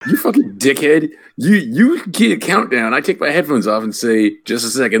You fucking dickhead. You get a countdown. I take my headphones off and say, just a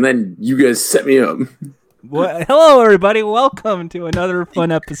second, then you guys set me up. Well, hello, everybody. Welcome to another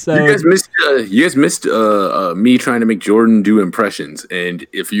fun episode. You guys missed me trying to make Jordan do impressions. And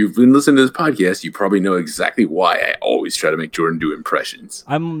if you've been listening to this podcast, you probably know exactly why I always try to make Jordan do impressions.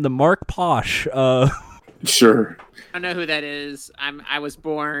 I'm the Mark Posh. Sure. I don't know who that is. I was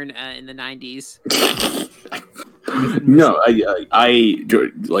born in the 90s. No, I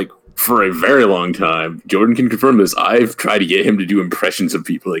like for a very long time. Jordan can confirm this. I've tried to get him to do impressions of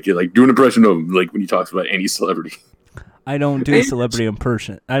people, like do an impression of like when he talks about any celebrity. I don't do celebrity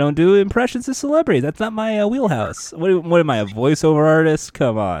impression. I don't do impressions of celebrities. That's not my wheelhouse. What am I, a voiceover artist?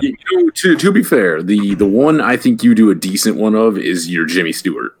 Come on. You know, to be fair, the one I think you do a decent one of is your Jimmy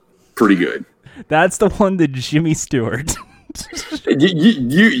Stewart. Pretty good. That's the one, the Jimmy Stewart.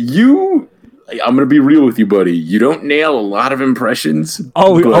 you I'm gonna be real with you, buddy. You don't nail a lot of impressions.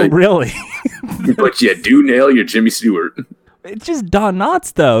 Oh, really? But you do nail your Jimmy Stewart. It's just Don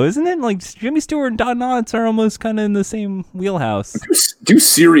Knotts, though, isn't it? Like, Jimmy Stewart and Don Knotts are almost kind of in the same wheelhouse. Do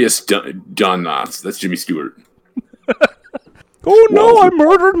serious Don Knotts. That's Jimmy Stewart. Oh, no, I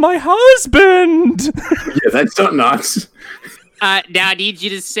murdered my husband! Yeah, that's Don Knotts. Now I need you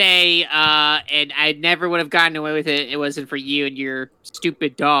to say, and I never would have gotten away with it. It wasn't for you and your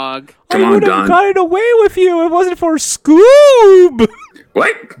stupid dog. Come on, I would have gotten away with you. It wasn't for Scoob.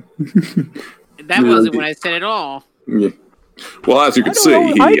 What? That wasn't what I said at all. Yeah. Well, as you can see,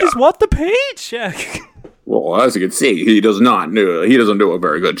 I just want the paycheck. Well, as you can see, he doesn't do a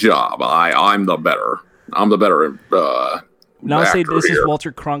very good job. I'm the better. Now say this here. is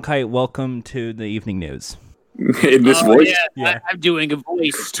Walter Cronkite. Welcome to the evening news. In this voice? Yeah. I'm doing a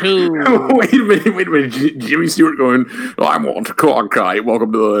voice too. Wait a minute. Jimmy Stewart going, oh, I'm Walter Cronkite.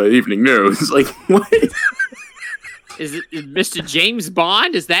 Welcome to the evening news. Like, what? Is Mr. James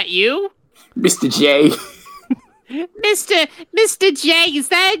Bond? Is that you? Mr. J. Mr. J, is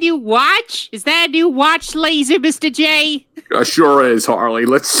that a new watch? Is that a new watch laser, Mr. J? Sure is, Harley.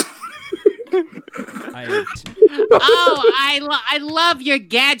 Let's... I love your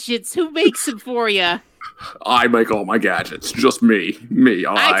gadgets. Who makes them for you? I make all my gadgets. Just me.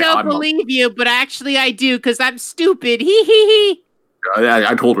 I don't believe you, but actually I do, because I'm stupid. Hee hee hee.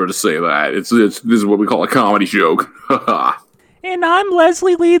 I told her to say that. This is what we call a comedy joke. And I'm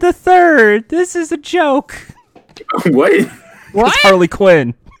Leslie Lee the Third. This is a joke. What? What? Harley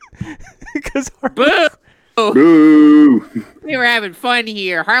Quinn. Boo! Boo! We were having fun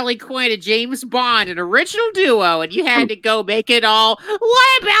here. Harley Quinn and James Bond, an original duo, and you had to go make it all.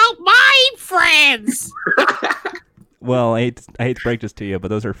 What about my friends? Well, I hate to break this to you, but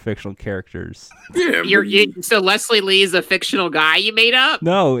those are fictional characters. Yeah. So Leslie Lee is a fictional guy you made up?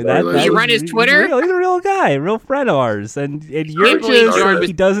 No, Did you run his Twitter? He's a real guy, a real friend of ours, and you're believe just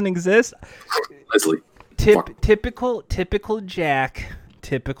he doesn't exist. Leslie. Typical Jack.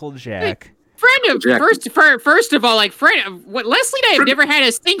 Typical Jack. Friend of Jack. First of all, like what Leslie and I have never had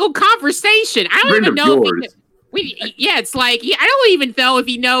a single conversation. I don't even know. It's like I don't even know if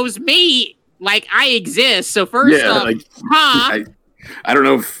he knows me. Like I exist. So first off, I don't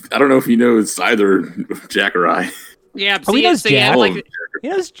know if he knows either Jack or I. Yeah, he knows Jack. Like, he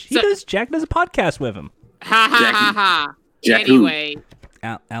knows Jack does a podcast with him. Ha ha ha ha. Jack anyway,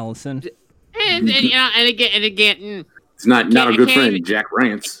 Allison. And again. It's not a good friend. Even, Jack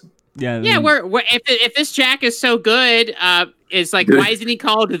Rants. Yeah. If this Jack is so good, it's like why isn't he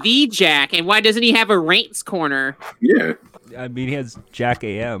called the Jack, and why doesn't he have a Rants corner? Yeah. I mean, he has Jack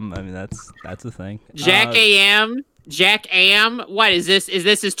AM. I mean, that's the thing. Jack AM. What is this? Is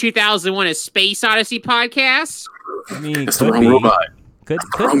this his 2001: A Space Odyssey podcast? I mean, that's the wrong robot. Could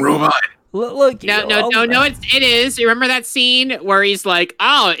wrong robot. Look. No. It is. You remember that scene where he's like,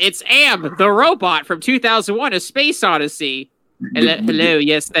 "Oh, it's Am, the robot from 2001: A Space Odyssey." Hello,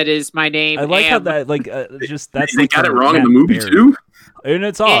 yes, that is my name. I like Am. how that that's they like got it wrong in Matt the movie Berry. too. And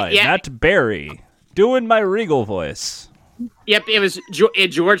it's Matt Berry doing my Regal voice. Yep, it was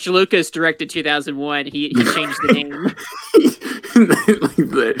George Lucas directed 2001. He changed the name.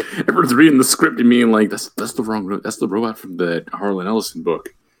 Everyone's reading the script and being like, "That's the wrong. That's the robot from the Harlan Ellison book."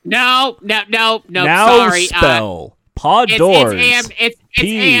 No. Now Sorry. Spell pod doors. It's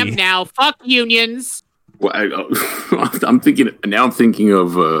Am now. Fuck unions. Well, I'm thinking of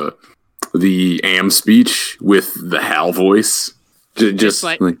the Am speech with the Hal voice. Just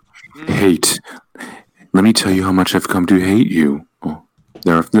like hate. Let me tell you how much I've come to hate you. Oh,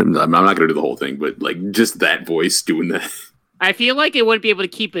 I'm not going to do the whole thing, but like just that voice doing that. I feel like it wouldn't be able to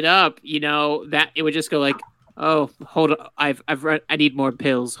keep it up. You know, that it would just go like, "Oh, hold on, I need more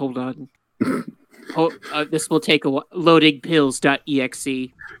pills. Hold on." This will take a while. Loading pills.exe.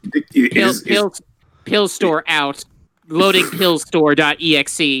 Pill store out. Loading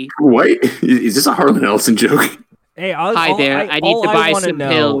pillstore.exe. Wait, is this a Harlan Ellison joke? Hey, Hi there. I need to buy some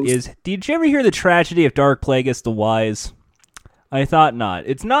pills. Did you ever hear the tragedy of Darth Plagueis the Wise? I thought not.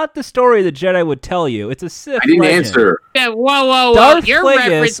 It's not the story the Jedi would tell you. It's a Sith I didn't legend. answer. Yeah, whoa. Darth You're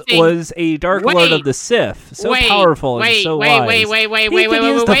Plagueis referencing... was a Dark Lord of the Sith, so powerful and so wise. He could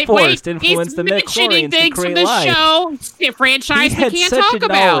use the Force to influence the midichlorians to create life. Show franchise he had such a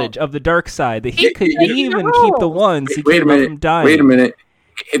knowledge of the dark side that he could even keep the ones who kept from dying. Wait a minute.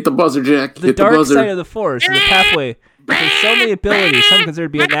 Hit the buzzer, Jack. The dark side of the Force is a pathway with so many abilities some consider to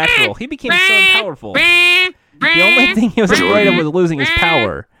be unnatural. He became so powerful. The only thing he was afraid of was losing his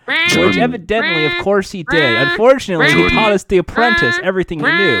power. Which evidently, of course, he did. Unfortunately, he taught us the apprentice everything he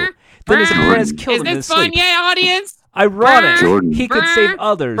knew. Then his apprentice killed him in his sleep. Is this fun, yeah, audience? Ironic. He could save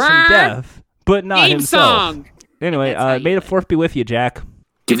others from death, but not himself. Song. Anyway, may the fourth be with you, Jack.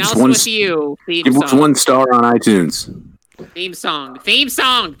 Give us one star on iTunes. Theme song.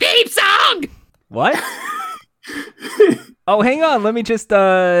 What? Oh, hang on. Let me just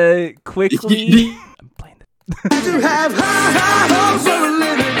quickly. To have high hopes for a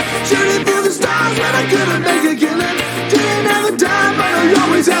living, shooting through the stars when I couldn't make a killing. Didn't have the time, but I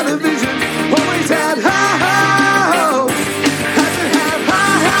always had a vision. Always had high hopes. Had to have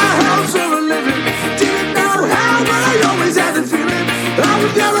high hopes for a living. Didn't know how, but I always had the feeling I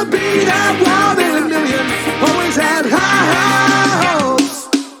was gonna be that one in a million. Always had high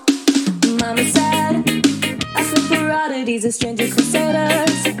hopes. Mama said, I said for oddities, a stranger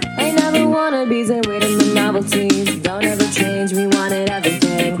crusaders. Ain't never wannabes, ain't waiting for novelties. Don't ever change, we wanted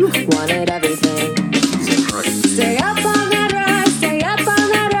everything. Stay up on that rise,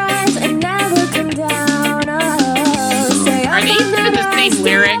 and never come down. Oh, stay up Are these on that the same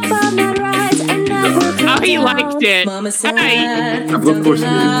lyric? up on that rise, and never come down. Oh, he liked it. Mama said, Of course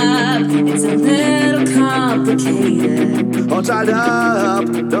it's a little complicated. All tied up,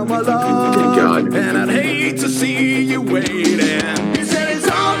 no more love. God. And I'd hate to see you waiting. You said it's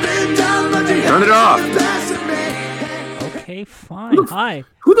all been done, but you Turn it off. Okay, fine. Hi.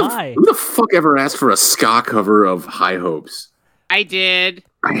 Who the fuck ever asked for a ska cover of High Hopes? I did.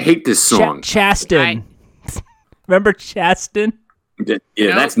 I hate this song. Chaston. Remember Chaston? Yeah,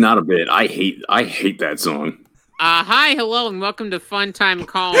 Nope. That's not a bit. I hate that song. Hi, hello, and welcome to Fun Time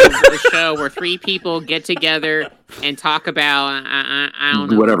Calls, the show where three people get together and talk about, I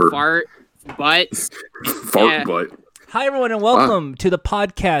don't know, Whatever. fart, butts. Fart butt. Hi, everyone, and welcome to the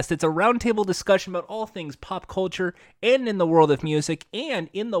podcast. It's a roundtable discussion about all things pop culture and in the world of music and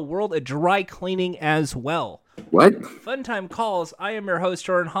in the world of dry cleaning as well. What? Fun Time Calls. I am your host,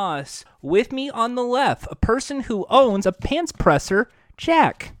 Jordan Haas. With me on the left, a person who owns a pants presser,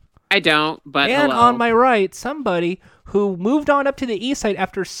 Jack. I don't, but And hello. on my right, somebody who moved on up to the east side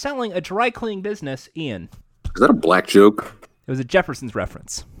after selling a dry cleaning business, Ian. Is that a black joke? It was a Jefferson's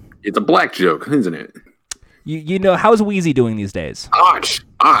reference. It's a black joke, isn't it? You know, how's Wheezy doing these days?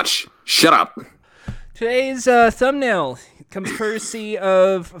 Arch, shut up. Today's thumbnail comes courtesy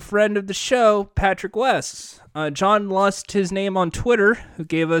of a friend of the show, Patrick West. John lost his name on Twitter, who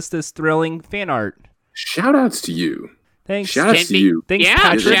gave us this thrilling fan art. Shout outs to you. Thanks. Shout outs to you. Thanks, Yeah,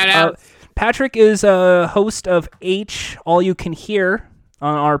 Patrick. shout out. Patrick is a host of H, All You Can Hear,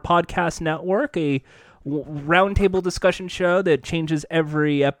 on our podcast network, a roundtable discussion show that changes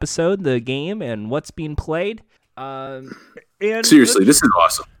every episode, the game, and what's being played. And Seriously, this is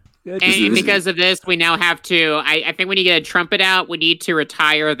awesome. And because of this, we now have to. I think when you get a trumpet out, we need to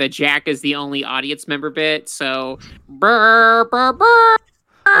retire the Jack is the only audience member bit. So, brr, brr, brr.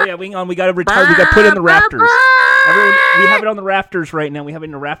 Oh yeah, we got to retire. We got to put it in the rafters. Everyone, we have it on the rafters right now. We have it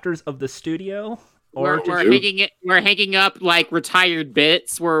in the rafters of the studio. We're hanging up like retired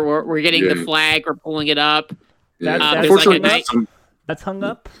bits. We're getting the flag. We're pulling it up. That's hung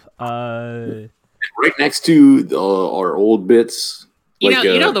up. Right next to our old bits.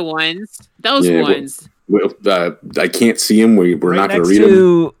 You know the ones. Those ones. I can't see them. We're right not going to next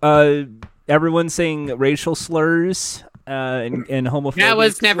read them. Everyone saying racial slurs and homophobic. That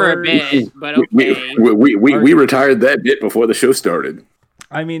was never a bit, but okay. We retired that bit before the show started.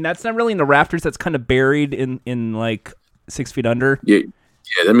 I mean, that's not really in the rafters. That's kind of buried in like 6 feet under. Yeah.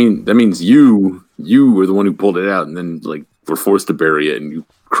 That means you were the one who pulled it out, and then like were forced to bury it, and you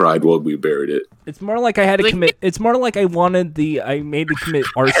cried while we buried it. It's more like I had to commit. It's more like I made to commit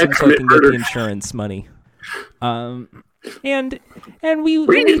arson so I can get the insurance money. And we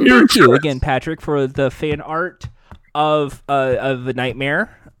thank you again, Patrick, for the fan art of a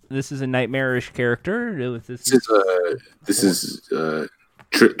nightmare. This is a nightmarish character. This is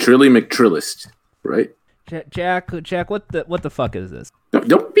Trilly McTrillist. right? Jack, what the fuck is this?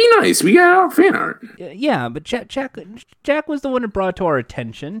 Don't be nice. We got our fan art. Yeah, but Jack was the one that brought it to our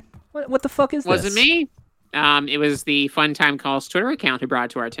attention. What the fuck is this? Wasn't me. It was the Fun Time Calls Twitter account who brought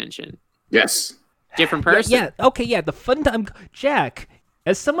it to our attention. Yes. Different person. Yeah. Okay. Yeah. The Fun Time Jack,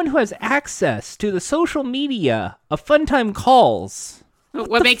 as someone who has access to the social media of Fun Time Calls.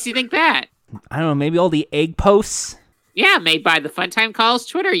 What makes you think that? I don't know. Maybe all the egg posts. Yeah, made by the Fun Time Calls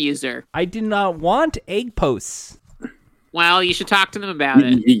Twitter user. I did not want egg posts. Well, you should talk to them about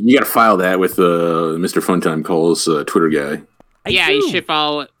it. You got to file that with Mr. Funtime Calls Twitter guy. You should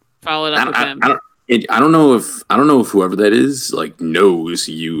follow it up with them. I don't know if whoever that is knows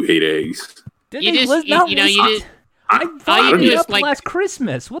you hate eggs. I followed you up last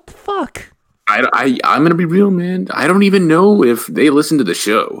Christmas. What the fuck? I'm gonna be real, man. I don't even know if they listen to the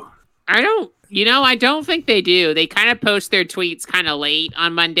show. I don't think they do. They kind of post their tweets kind of late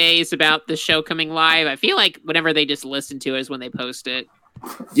on Mondays about the show coming live. I feel like whenever they just listen to it is when they post it.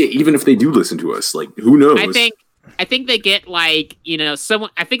 Yeah, even if they do listen to us, who knows? I think they get someone.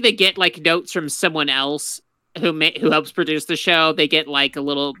 I think they get notes from someone else who helps produce the show. They get a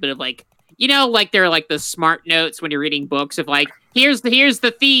little bit of they're the smart notes when you're reading books of here's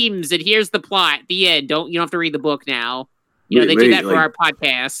the themes and here's the plot. The end. You don't have to read the book now. They do that for our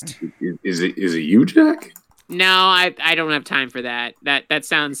podcast. Is it you, Jack? No, I don't have time for that. That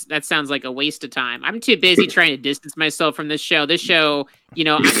sounds like a waste of time. I'm too busy trying to distance myself from this show. This show,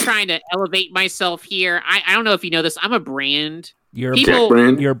 I'm trying to elevate myself here. I don't know if you know this. I'm a brand. You're a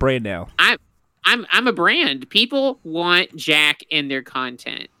brand. You're a brand now. I'm a brand. People want Jack in their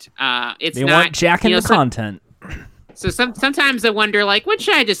content. They want Jack in the content. So sometimes I wonder, when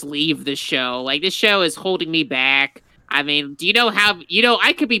should I just leave this show? This show is holding me back. I mean, do you know how,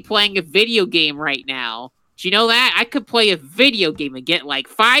 I could be playing a video game right now. Do you know that? I could play a video game and get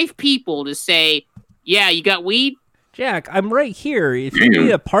 5 people to say, yeah, you got weed? Jack, I'm right here. If you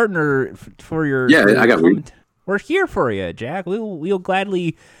need a partner for your... Yeah, I got weed. We're here for you, Jack. We'll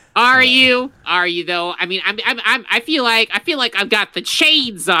gladly... Are you though? I mean, I feel like I've got the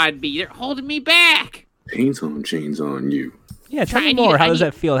chains on me. They're holding me back. Chains on you. Yeah, tell me more. How does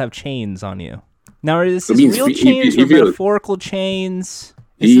that feel to have chains on you? Now, is this real chains or metaphorical chains?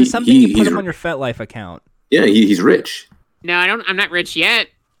 Is this something you put up on your FetLife account? Yeah, he's rich. No, I'm not rich yet.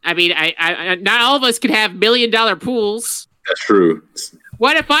 I mean, I not all of us could have $1 million pools. That's true.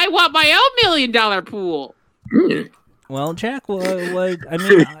 What if I want my own $1 million pool? Yeah. Well, Jack, I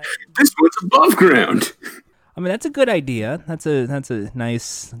mean, this one's above ground. I mean, that's a good idea. That's a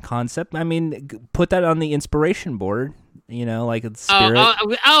nice concept. I mean, put that on the inspiration board. It's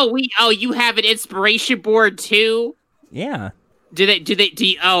spirit. You have an inspiration board too? Yeah.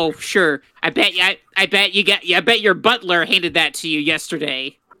 Oh, sure. I bet your butler handed that to you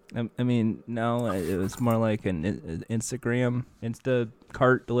yesterday. I mean, no, it was more like an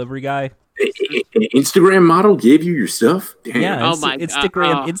Instacart delivery guy. An Instagram model gave you your stuff? Damn. Yeah,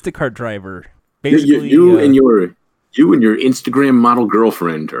 Instacart driver. Basically, you and your Instagram model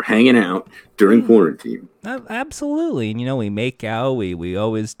girlfriend are hanging out during quarantine. Absolutely. And, we make out. We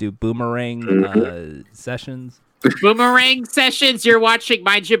always do boomerang sessions. Boomerang sessions? You're watching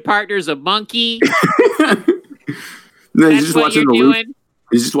My Gym Partner's a monkey? No, he's just watching the loop.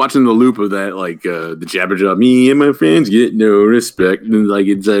 He's just watching the loop of that, the jabber job. Me and my friends get no respect. And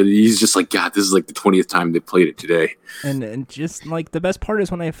he's just God, this is the 20th time they played it today. And just the best part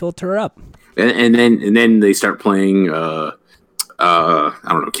is when I filter up. And then they start playing I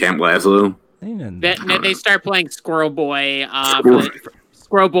don't know, Camp Lazlo. Then they start playing Squirrel Boy.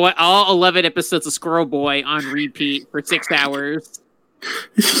 Squirrel Boy, all 11 episodes of Squirrel Boy on repeat for 6 hours.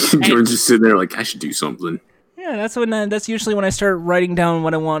 George's just sitting there I should do something. Yeah, that's usually when I start writing down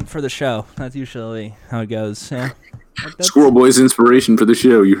what I want for the show. That's usually how it goes. Yeah. Squirrel Boy's inspiration for the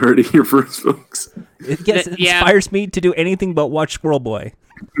show. You heard it here first, folks. It inspires me to do anything but watch Squirrel Boy.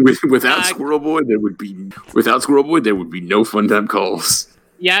 Without Squirrel Boy, there would be no Fun Time Calls.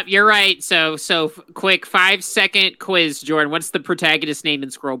 Yep, you're right. So quick 5-second quiz, Jordan. What's the protagonist's name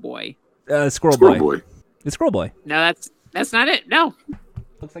in Squirrel Boy? Squirrel Boy. It's Squirrel Boy. No, that's not it. No.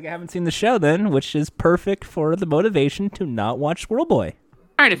 Looks like I haven't seen the show then, which is perfect for the motivation to not watch Squirrel Boy. I'm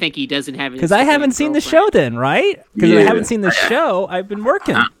trying to think he doesn't have it. Because I haven't seen the show then, right? Because I haven't seen the show, I've been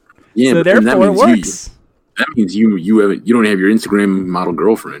working. Yeah, so therefore it works. That means you don't have your Instagram model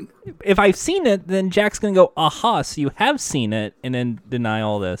girlfriend. If I've seen it, then Jack's gonna go, aha, so you have seen it, and then deny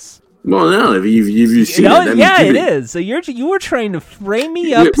all this. Well, no, if you've seen it, it is. So you were trying to frame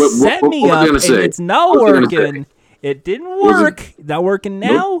me up, set me up, and it's not working. It didn't work. Not working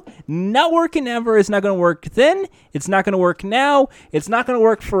now. Nope. Not working ever. It's not going to work then. It's not going to work now. It's not going to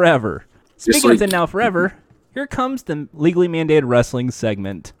work forever. Speaking of Then Now Forever, here comes the legally mandated wrestling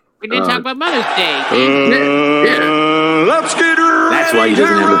segment. We didn't talk about Mother's Day. Yeah. Let's get ready. That's why he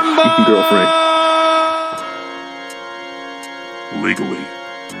doesn't have a girlfriend. Legally.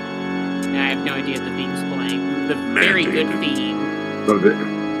 I have no idea what the theme's playing. The very good theme. Love it.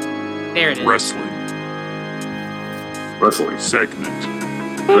 There it is. Wrestling segment.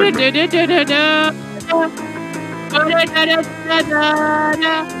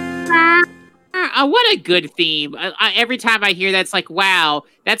 What a good theme. Every time I hear that, it's like, wow,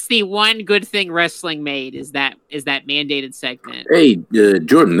 that's the one good thing wrestling made is that mandated segment. Hey,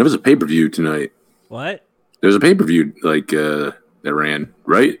 Jordan, there was a pay-per-view tonight. What? There was a pay-per-view that ran,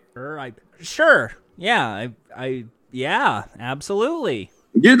 right? Sure. Yeah. Yeah, absolutely.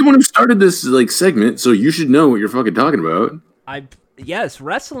 You're the one who started this segment, so you should know what you're fucking talking about. Yes,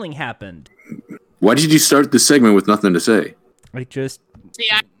 wrestling happened. Why did you start this segment with nothing to say? I just... See,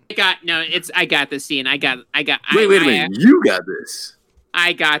 I got this scene. Wait a minute. You got this.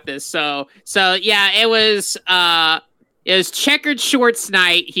 I got this. So yeah, it was checkered shorts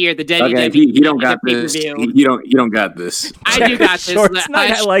night here. The WWE. Okay, he don't got this. You don't got this. I do got this. Shorts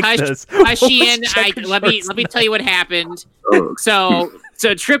night, I like this. Ian, let me tell you what happened. Oh.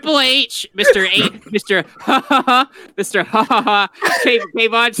 So Triple H, Mr.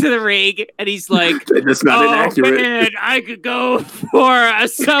 came onto the ring, and he's like, "That's not inaccurate. Man, I could go for a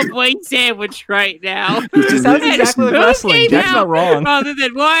Subway sandwich right now." It sounds exactly like wrestling. That's not wrong. Other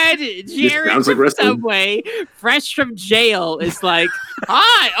than what? Jerry sounds like from wrestling. Subway, fresh from jail, is like,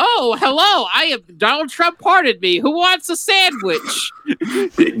 "Hi, hello, I am Donald Trump. Pardoned me. Who wants a sandwich?"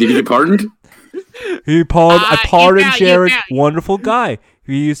 Did he get pardoned? I pardoned Jared. Wonderful guy.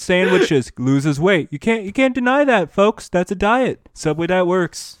 He eats sandwiches, loses weight. You can't deny that, folks. That's a diet. Subway diet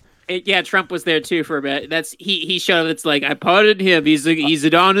works. Yeah, Trump was there too for a bit. He showed up. It's like, I pardoned him. He's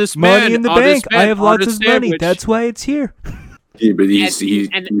an honest money man. In the bank. I have lots of money. That's why it's here. Yeah, but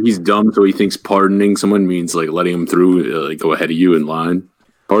he's dumb, so he thinks pardoning someone means letting him through, go ahead of you in line.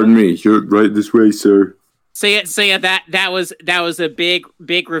 Pardon me, you're right this way, sir. So yeah, that was a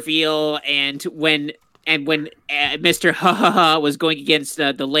big reveal, and when Mr. Ha was going against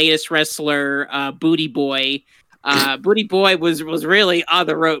the latest wrestler, Booty Boy. Booty Boy was really on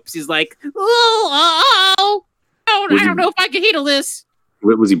the ropes. He's like, I don't know if I can handle this.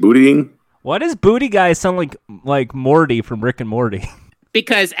 What was he bootying? Why does Booty Guy sound like Morty from Rick and Morty?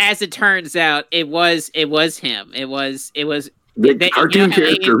 Because as it turns out, it was him. It was the cartoon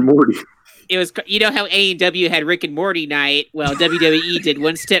character Morty. It was, how AEW had Rick and Morty night. Well, WWE did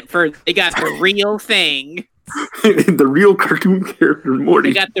one step further. They got the real thing. The real cartoon character Morty.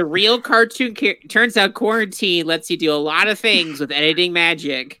 They got the real cartoon character. Turns out quarantine lets you do a lot of things with editing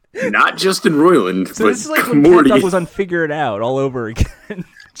magic. Not just in Royland, so but this is like when Morty was on Figure It Out all over again.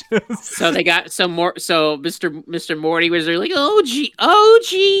 So they got some more. So Mr. Morty was like, oh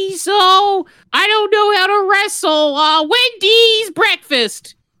geez, so I don't know how to wrestle. Wendy's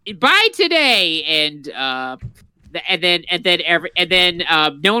breakfast. By today, and then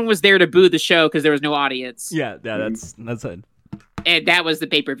no one was there to boo the show because there was no audience. Yeah, that's it. And that was the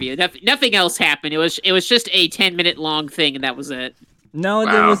pay-per-view. Nothing else happened. It was just a 10-minute long thing, and that was it. No,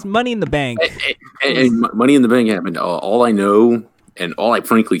 There was Money in the Bank. And Money in the Bank happened. All I know, and all I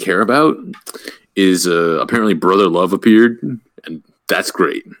frankly care about, is apparently Brother Love appeared, and that's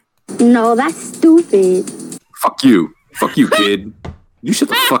great. No, that's stupid. Fuck you, kid. You shut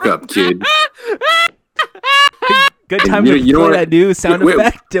the fuck up, kid. Good time to play that new sound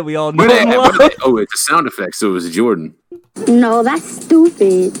effect that we all know. Oh, it's a sound effect, so it was Jordan. No, that's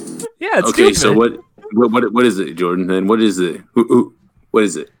stupid. Yeah, it's okay, stupid. So what is it, Jordan? Then what is it? What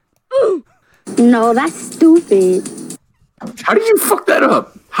is it? No, that's stupid. How did you fuck that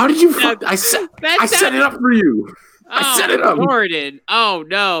up? How did you fuck? I set it up for you. I set it up. Jordan. Oh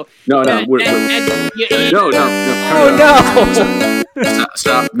no. No.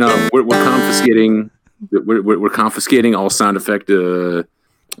 Stop. No, we're confiscating. We're confiscating all sound effect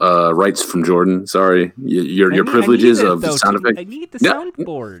rights from Jordan. Sorry, your privileges of the sound effect. I need the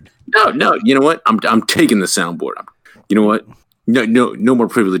soundboard. No. You know what? I'm taking the soundboard. You know what? No more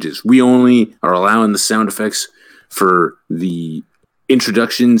privileges. We only are allowing the sound effects for the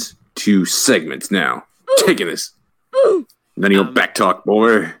introductions to segments now. Taking this. Then you'll back talk,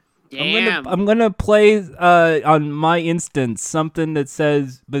 boy. Damn. I'm gonna play on my instance something that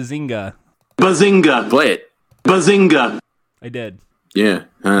says Bazinga. Bazinga. Play it. Bazinga. I did. Yeah.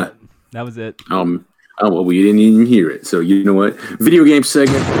 That was it. Well, we didn't even hear it. So you know what? Video game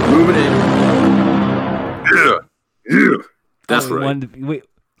segment. Moving in. Yeah. That's right. We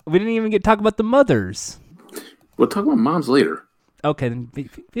didn't even get to talk about the mothers. We'll talk about moms later. Okay, then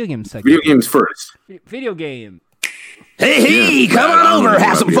video games second. Video games first. Video game. Hey, come on over,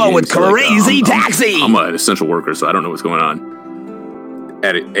 have some fun with Crazy Taxi. I'm an essential worker, so I don't know what's going on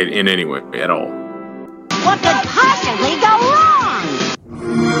in any way at all. What could possibly go wrong?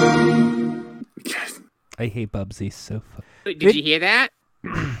 I hate Bubsy so fuck. Did you hear that?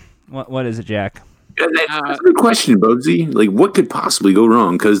 What is it, Jack? That's a good question, Bugsy. Like, what could possibly go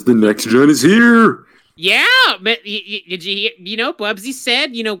wrong? Because the next gen is here. Yeah, but did you hear? You know, Bubsy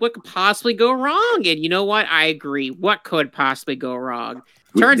said, what could possibly go wrong? And you know what? I agree. What could possibly go wrong?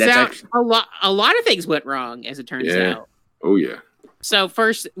 Turns out a lot of things went wrong, as it turns out. Oh yeah. So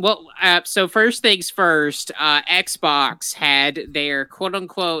first things first. Xbox had their quote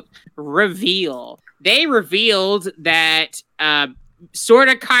unquote reveal. They revealed that sort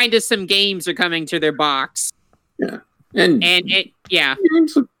of kind of some games are coming to their box. Yeah,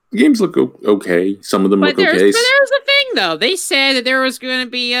 Games look okay. Some of them look okay. But there's a thing, though. They said that there was going to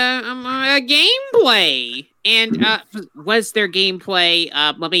be a gameplay, and was there gameplay?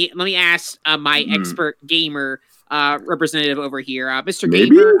 Let me ask my expert gamer representative over here, Mr.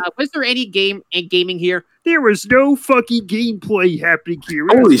 Gamer. Was there any gaming here? There was no fucking gameplay happening here.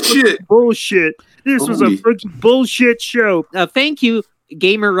 Holy shit! Bullshit. This was a fucking bullshit show. Thank you,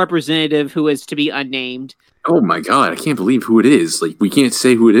 gamer representative, who is to be unnamed. Oh my god, I can't believe who it is. Like, we can't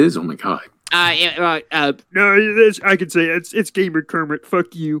say who it is. Oh my god. No, I can say it's Gamer Kermit.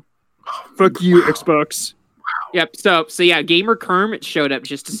 Fuck you. Fuck you, Xbox. Wow. Yep. So yeah, Gamer Kermit showed up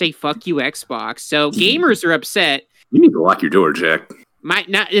just to say "fuck you, Xbox." So gamers are upset. You need to lock your door, Jack.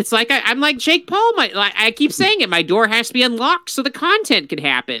 It's like I'm like Jake Paul. I keep saying it. My door has to be unlocked so the content can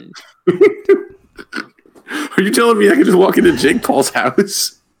happen. Are you telling me I can just walk into Jake Paul's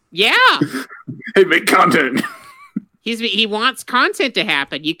house? Yeah. Hey, make content. He wants content to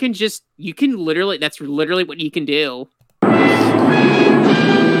happen. You can literally, that's literally what you can do.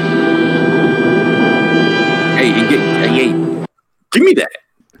 Hey, give me that.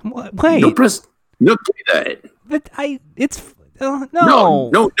 Wait. No, give me that. But no.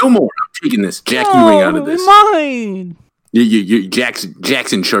 No more. I'm taking this. Jack, you ain't out of this. Mine. Jack's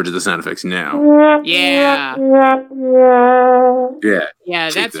in charge of the sound effects now. Yeah. Yeah,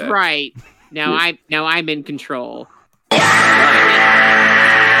 that's right. Now I'm in control. Watch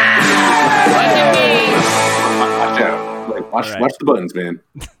out. Like, watch the buttons, man.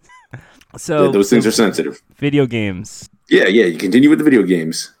 So those things are sensitive. Video games. Yeah. You continue with the video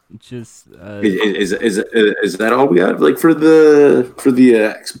games. Just is that all we got? Like for the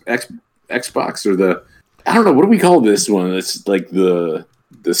Xbox or the, I don't know, what do we call this one? It's like the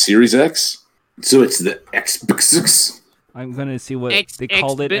Series X. So it's the Xbox. I'm gonna see what they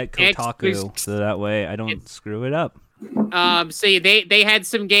called it at Kotaku, so that way I don't screw it up. See, they had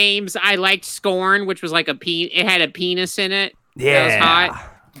some games. I liked Scorn, which was like it had a penis in it. Yeah, that was hot.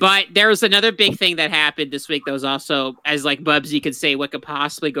 But there was another big thing that happened this week that was also, as like Bubsy could say, what could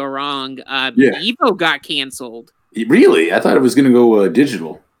possibly go wrong. Evo got canceled. Really? I thought it was gonna go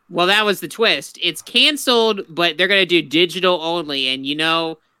digital. Well, that was the twist. It's canceled, but they're gonna do digital only, and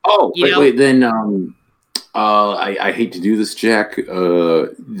wait. Then I hate to do this, Jack.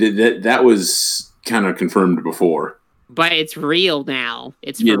 That was kind of confirmed before. But it's real now.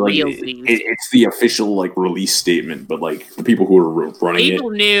 It's for real. It's the official like release statement, but like the people who are running people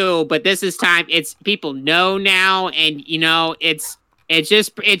knew, but this is time. It's people know now, and it's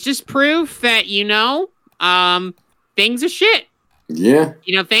just proof that things are shit. Yeah.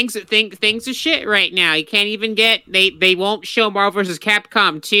 Things are shit right now. You can't even get they won't show Marvel vs.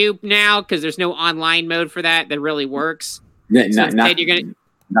 Capcom 2 now because there's no online mode for that really works. Not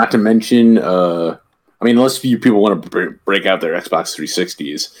to mention, unless you people want to break out their Xbox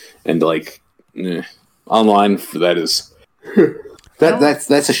 360s and online for that is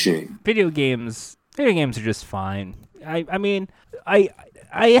that's a shame. Video games are just fine. I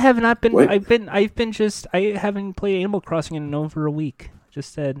have not been. What? I haven't played Animal Crossing in over a week.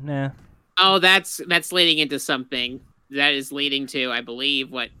 Just said, nah. Oh, that's leading into something. That is leading to, I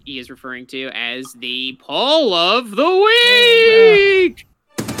believe, what he is referring to as the poll of the week.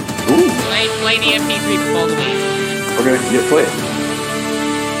 Play the MP3 for poll of the week. Okay, yeah, play it.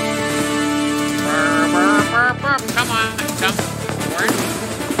 Come on, Jordan.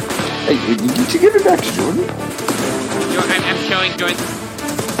 Hey, did you give it back to Jordan? I'm showing Jordan.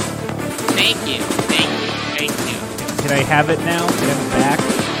 Thank you. Can I have it now? Can I have it back?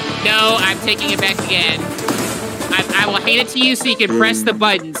 No, I'm taking it back again. I will hand it to you so you can press the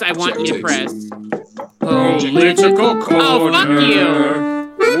buttons I want you to press. Political corner. Oh, fuck you.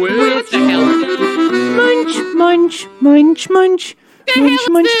 What the hell? Munch. Munch.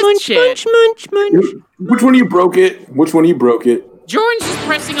 Which one of you broke it? Jordan's just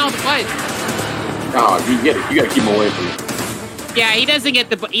pressing all the buttons. Oh, you gotta keep him away from me. Yeah, he doesn't get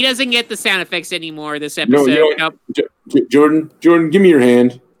the sound effects anymore this episode. No, Jordan, give me your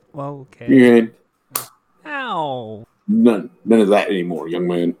hand. Well, okay. Give me your hand. Ow. None of that anymore, young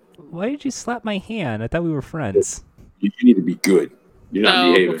man. Why did you slap my hand? I thought we were friends. You need to be good. You're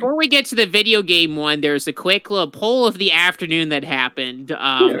not behaving. Before we get to the video game one, there's a quick little poll of the afternoon that happened.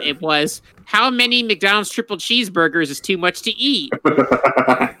 It was, how many McDonald's triple cheeseburgers is too much to eat?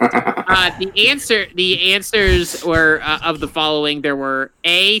 The answers were of the following. There were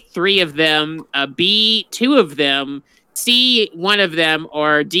A, 3 of them, B, 2 of them, C, 1 of them,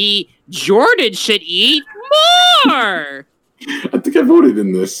 or D, Jordan should eat more. I think I voted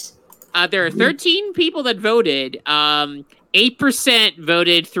in this. There are 13 people that voted. 8%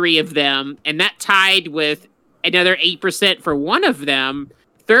 voted 3 of them, and that tied with another 8% for 1 of them.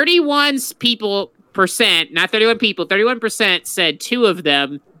 31% said 2 of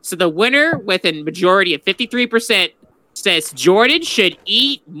them. So the winner, with a majority of 53%, says Jordan should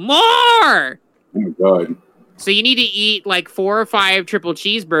eat more. Oh my god! So you need to eat like 4 or 5 triple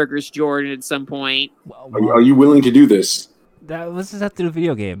cheeseburgers, Jordan, at some point. Are you willing to do this? That was just after the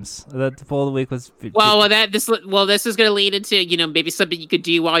video games. That the poll of the week was. This is going to lead into maybe something you could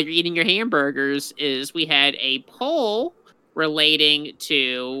do while you're eating your hamburgers. Is we had a poll relating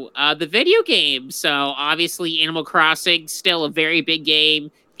to the video game. So obviously, Animal Crossing still a very big game.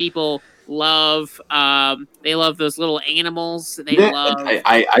 People love. They love those little animals.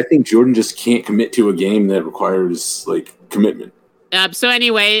 I think Jordan just can't commit to a game that requires like commitment. So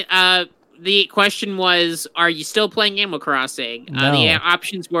anyway, the question was, are you still playing Animal Crossing? No. The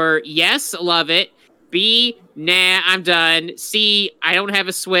options were yes, love it. B, nah, I'm done. C, I don't have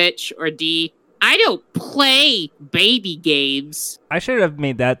a Switch. Or D, I don't play baby games. I should have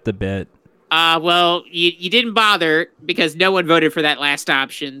made that the bit. Well, you didn't bother because no one voted for that last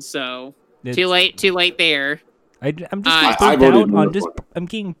option, so too late there. I'm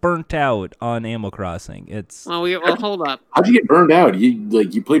getting burnt out on Animal Crossing. Hold up. How'd you get burned out?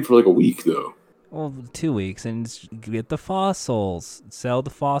 You played for like a week though. Well, 2 weeks, and get the fossils. Sell the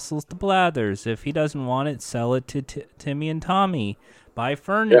fossils to Blathers. If he doesn't want it, sell it to Timmy and Tommy. Buy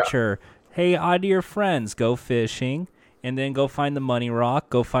furniture. Yeah. Hey, hi to your friends. Go fishing, and then go find the money rock.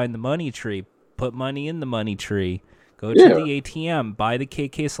 Go find the money tree. Put money in the money tree. Go to the ATM. Buy the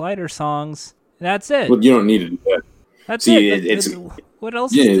KK Slider songs. That's it. Well, you don't need to do that. That's it. What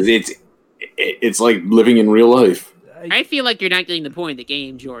else? It's like living in real life. I feel like you're not getting the point of the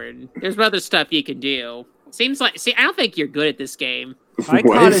game, Jordan. There's other stuff you can do. Seems like, I don't think you're good at this game. I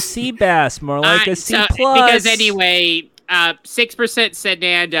caught a sea bass, more like a C+. Because anyway, 6% said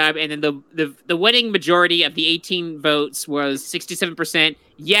Nandub, and then the winning majority of the 18 votes was 67%.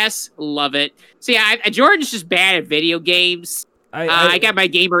 Yes, love it. So yeah, Jordan's just bad at video games. I got my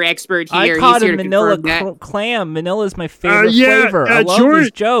gamer expert here. I caught a Manila clam. Manila's my favorite flavor. I love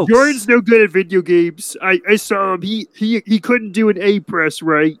his jokes. Jordan's no good at video games. I saw him. He couldn't do an A press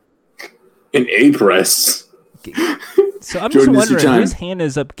right. An A press. So I'm just wondering whose hand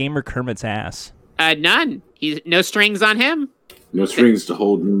is up Gamer Kermit's ass. None. He's no strings on him. No strings to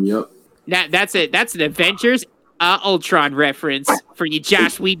hold me up. That's it. That's an Avengers Ultron reference for you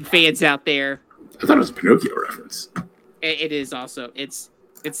Joss Whedon fans out there. I thought it was a Pinocchio reference. It is also. It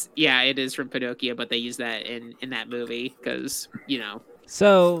is from Pinocchio, but they use that in that movie because,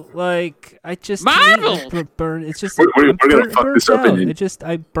 So, like, I just... Marvel! It's just... We're gonna fuck this up.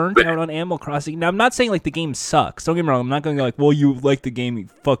 I burnt out on Animal Crossing. Now, I'm not saying, like, the game sucks. Don't get me wrong. I'm not going to go, like, well, you like the game,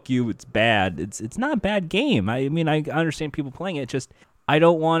 fuck you, it's bad. It's not a bad game. I mean, I understand people playing it. Just, I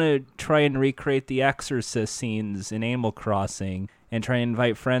don't want to try and recreate the Exorcist scenes in Animal Crossing and try and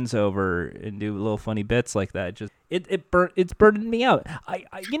invite friends over and do little funny bits like that. Just it's burdened me out.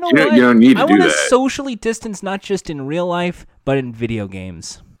 You know what? You don't need to I do want to that. socially distance, not just in real life, but in video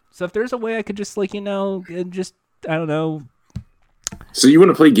games. So if there's a way I could just I don't know. So you want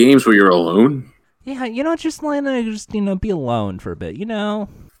to play games where you're alone? Yeah, just be alone for a bit.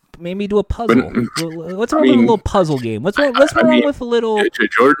 Maybe do a puzzle. What's wrong with a little puzzle game? What's wrong with a little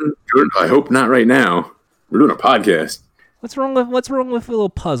Jordan? I hope not right now. We're doing a podcast. What's wrong with a little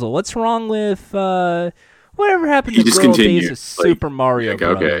puzzle? What's wrong with whatever happened to the good old days of Super Mario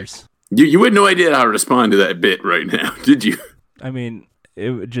Brothers? You had no idea how to respond to that bit right now, did you? I mean, it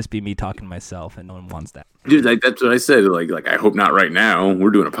would just be me talking to myself, and no one wants that. Dude, that's what I said. Like I hope not right now.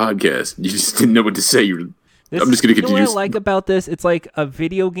 We're doing a podcast. You just didn't know what to say. I'm just gonna continue. What I like about this, it's like a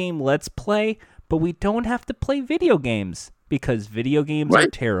video game Let's Play, but we don't have to play video games because video games are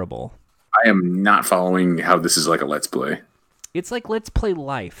terrible. I am not following how this is like a Let's Play. It's like Let's Play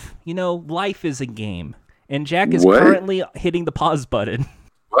life. Life is a game. and Jack is currently hitting the pause button.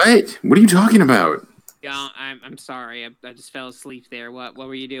 What? What are you talking about? Yeah, I'm sorry. I just fell asleep there. What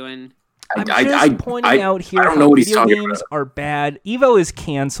were you doing? I'm just pointing out here how video games are bad. Evo is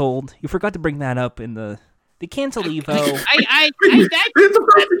canceled. You forgot to bring that up in the... They canceled Evo.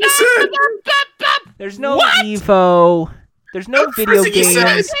 There's no Evo. There's no video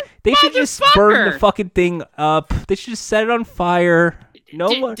games. They should just burn the fucking thing up. They should just set it on fire. No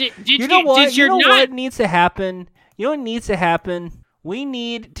one. You know what needs to happen? You know what needs to happen? We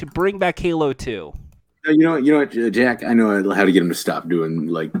need to bring back Halo 2. You know what, Jack? I know how to get him to stop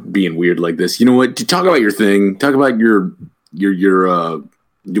doing being weird like this. You know what? Talk about your thing. Talk about your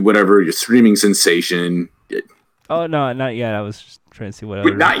whatever, your streaming sensation. Oh no, not yet. I was just trying to see what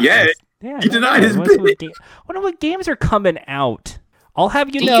other. Not yet. Yeah, he denied his bid. I wonder what games are coming out. I'll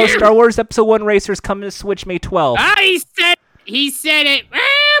have you know, Star Wars Episode 1 Racers coming to Switch May 12th. He said it.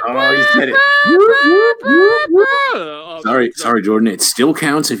 Oh, he said it. Sorry, Jordan. It still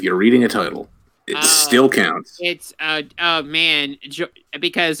counts if you're reading a title. It still counts. It's man,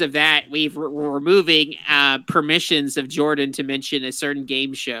 because of that, we're removing permissions of Jordan to mention a certain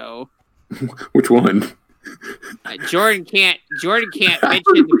game show. Which one? Jordan can't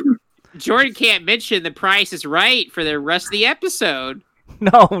mention The Price is Right for the rest of the episode.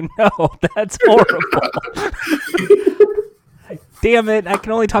 No, that's horrible. Damn it! I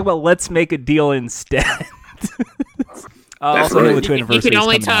can only talk about Let's Make a Deal instead. Also, Halo 2 Anniversary. You can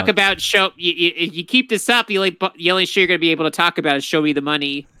only talk about show. You keep this up. The only show you're going to be able to talk about is Show Me the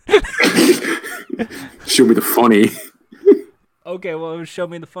Money. Show me the funny. Okay, well, show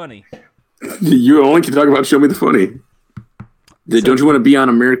me the funny. You only can talk about Show Me the Funny. Don't you want to be on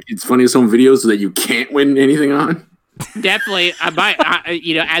America's Funniest Home Videos so that you can't win anything on? Definitely.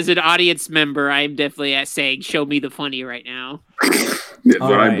 As an audience member, I'm definitely saying Show Me the Funny right now. That's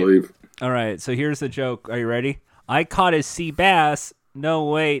what I believe. All right, so here's the joke. Are you ready? I caught a sea bass. No,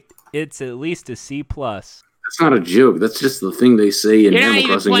 wait, it's at least a C+. That's not a joke. That's just the thing they say in Animal Crossing. You're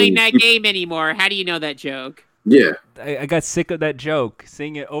not even playing that game anymore. How do you know that joke? Yeah. I got sick of that joke,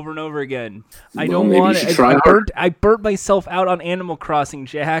 saying it over and over again. I don't want it. I burnt myself out on Animal Crossing,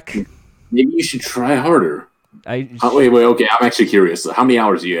 Jack. Maybe you should try harder. Wait, okay, I'm actually curious. How many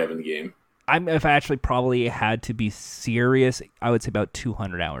hours do you have in the game? If I actually probably had to be serious, I would say about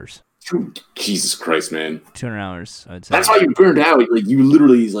 200 hours. Jesus Christ, man. 200 hours, I'd say. That's why you burned out. You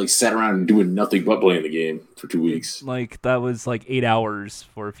literally sat around doing nothing but playing the game for 2 weeks. That was 8 hours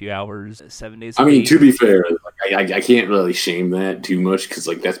for a few hours, 7 days a week. To be fair, I can't really shame that too much because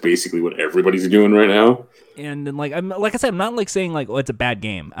that's basically what everybody's doing right now. And then I'm I said, I'm not saying it's a bad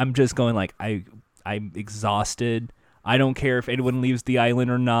game. I'm just going I'm exhausted. I don't care if anyone leaves the island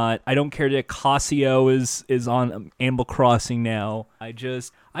or not. I don't care that Casio is on Animal Crossing now. I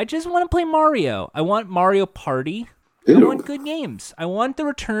just want to play Mario. I want Mario Party. Ew. I want good games. I want the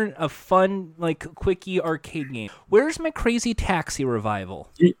return of fun, quickie arcade game. Where's my Crazy Taxi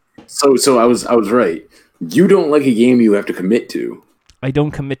revival? So I was right. You don't like a game you have to commit to. I don't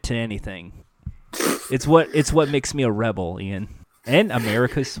commit to anything. It's what makes me a rebel, Ian. And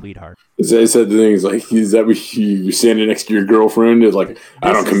America's sweetheart. Is that the thing? Is that what you're standing next to your girlfriend?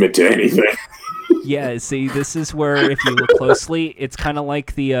 I don't commit to anything. Yeah, see, this is where, if you look closely, it's kind of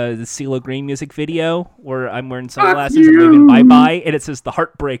like the CeeLo Green music video where I'm wearing sunglasses and waving bye-bye, and it says the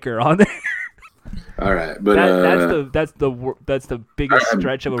Heartbreaker on there. All right, but that's the biggest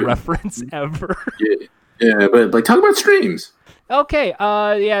stretch of a reference ever. Yeah, but talk about streams. Okay,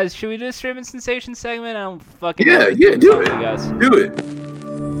 should we do a streaming sensation segment? I don't fucking know. Yeah, do it. Guys. Do it.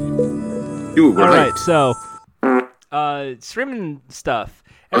 All right, so streaming stuff.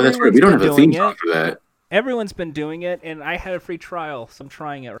 Oh, that's right. We don't have a theme song for that. Everyone's been doing it, and I had a free trial, so I'm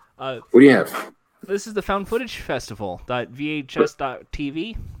trying it. What do you have? This is the Found Footage Festival.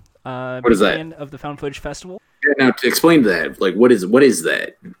 VHS.TV. What is that? Of the Found Footage Festival. Yeah, now to explain that, what is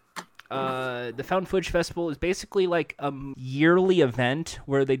that? The Found Footage Festival is basically a yearly event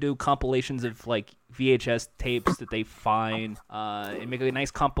where they do compilations of VHS tapes that they find and make a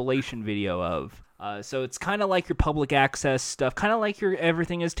nice compilation video of. So it's kind of like your public access stuff, kind of like your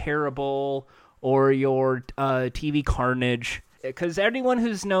Everything is Terrible or your TV Carnage. Because anyone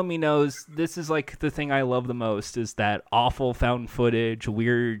who's known me knows this is the thing I love the most is that awful found footage,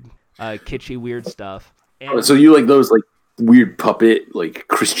 weird, kitschy, weird stuff. And so you like those weird puppet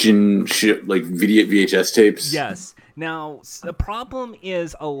Christian shit video VHS tapes? Yes. Now the problem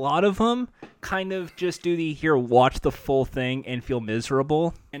is a lot of them kind of just do watch the full thing and feel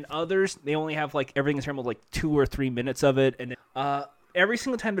miserable, and others they only have Everything's Terrible 2 or 3 minutes of it, and every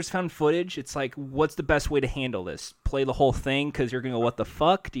single time there's found footage, it's like, what's the best way to handle this? Play the whole thing because you're going to go, what the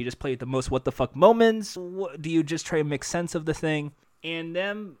fuck? Do you just play the most what the fuck moments? Do you just try to make sense of the thing? And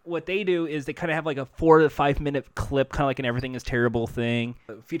then what they do is they kind of have like a 4 to 5 minute clip, kind of like an Everything is Terrible thing,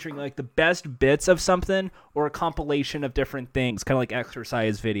 featuring like the best bits of something or a compilation of different things, kind of like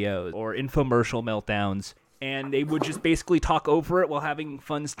exercise videos or infomercial meltdowns. And they would just basically talk over it while having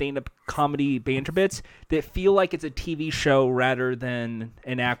fun stand-up comedy banter bits that feel like it's a TV show rather than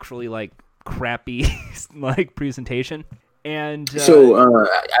an actually like crappy like presentation. And so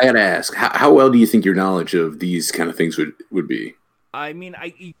I gotta ask, how well do you think your knowledge of these kind of things would be? I mean,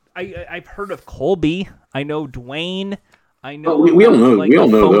 I've heard of Colby. I know Dwayne. I know we all know like, we all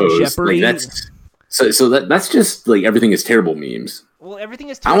know those. Jeopardy. Like that's just like Everything is Terrible memes. Well, Everything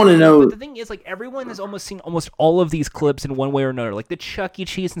is Terrible. I want to know. But the thing is, like, everyone has almost seen almost all of these clips in one way or another. Like the Chuck E.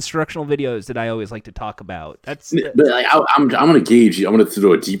 Cheese instructional videos that I always like to talk about. But like, I'm gonna gauge you. I'm gonna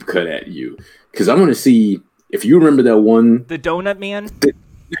throw a deep cut at you because I want to see if you remember that one. The Donut Man.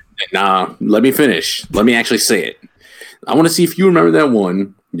 Nah, let me finish. Let me actually say it. I want to see if you remember that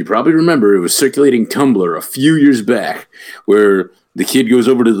one. You probably remember it was circulating Tumblr a few years back, where the kid goes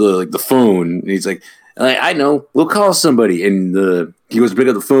over to the phone and he's like, "I know, we'll call somebody." And he goes to pick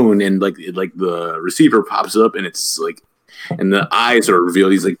up the phone and like the receiver pops up and it's like, and the eyes are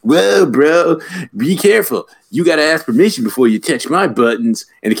revealed. He's like, "Whoa, bro, be careful. You got to ask permission before you touch my buttons."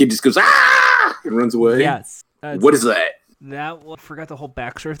 And the kid just goes, "Ah!" and runs away. Yes. What is that? I forgot the whole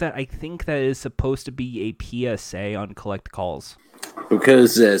backstory of that. I think that is supposed to be a PSA on collect calls.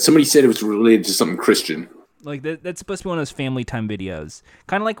 Because somebody said it was related to something Christian. Like, that's supposed to be one of those family time videos.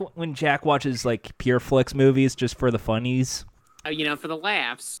 Kind of like when Jack watches, like, Pure Flix movies just for the funnies. For the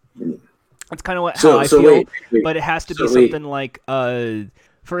laughs. That's kind of how I feel. Wait. But it has to be something like,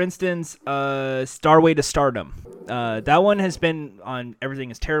 for instance, Starway to Stardom. That one has been on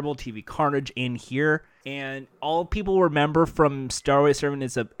Everything is Terrible, TV Carnage, and here. And all people remember from Starway to Stardom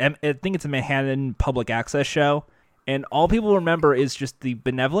is I think it's a Manhattan public access show. And all people remember is just the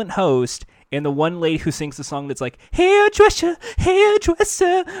benevolent host and the one lady who sings the song that's like, hairdresser,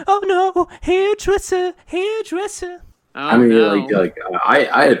 hairdresser, oh no, hairdresser, hairdresser. Oh, I mean, no.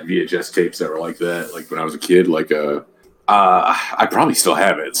 I had VHS tapes that were like that, like when I was a kid. Like, I probably still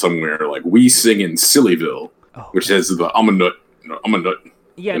have it somewhere. Like, we sing in Sillyville, which says the "I'm a nut, I'm a nut."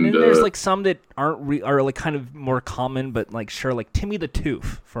 Yeah, and then there's like some that are like kind of more common, but like sure, like Timmy the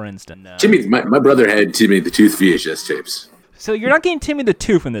Tooth, for instance. My brother had Timmy the Tooth VHS tapes. So you're not getting Timmy the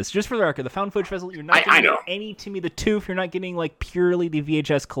Tooth in this. Just for the record, the Found Footage Festival, you're not getting know. any Timmy the Tooth. You're not getting like purely the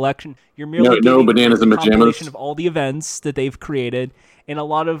VHS collection. You're merely no getting bananas and a compilation pajamas of all the events that they've created and a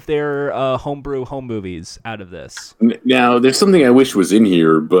lot of their homebrew home movies out of this. Now, there's something I wish was in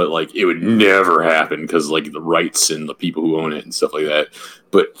here, but like it would never happen because like the rights and the people who own it and stuff like that.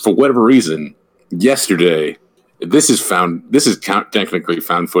 But for whatever reason, yesterday, this is technically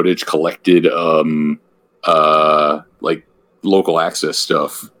found footage collected, like local access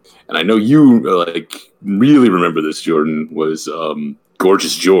stuff. And I know you like really remember this, Jordan, was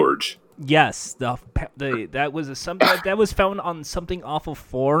Gorgeous George. Yes, that was found on something off of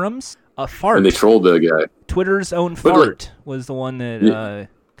forums. A fart. And they trolled the guy. Twitter's own fart was the one that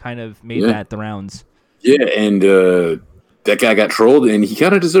kind of made that the rounds. Yeah, and that guy got trolled, and he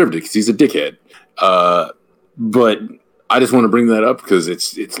kind of deserved it because he's a dickhead. But I just want to bring that up because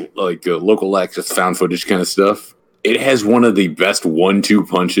it's like local access found footage kind of stuff. It has one of the best 1-2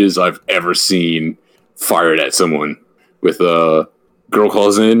 punches I've ever seen fired at someone. With a girl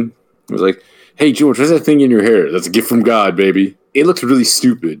calls in. I was like, "Hey, George, what's that thing in your hair? That's a gift from God, baby." It looks really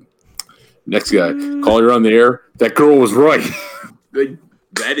stupid. Next guy, call her on the air. That girl was right.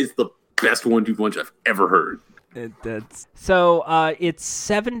 That is the best 1-2 punch I've ever heard. It's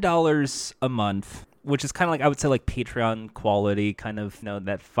 $7 a month, which is kind of like, I would say, like Patreon quality, kind of,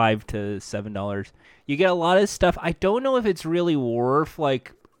 that $5 to $7. You get a lot of stuff. I don't know if it's really worth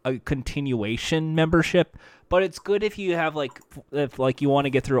like a continuation membership, but it's good if you have if you want to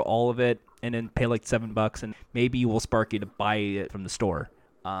get through all of it and then pay like $7 and maybe will spark you to buy it from the store.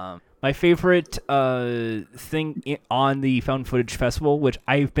 My favorite thing on the Found Footage Festival, which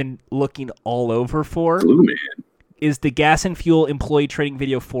I've been looking all over for, Blue Man, is the Gas and Fuel Employee Training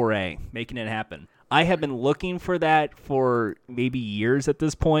Video 4A, making it happen. I have been looking for that for maybe years at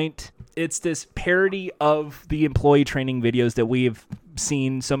this point. It's this parody of the employee training videos that we have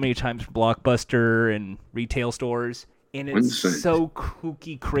seen so many times from Blockbuster and retail stores. And it's so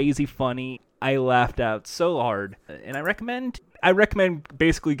kooky, crazy funny. I laughed out so hard. And I recommend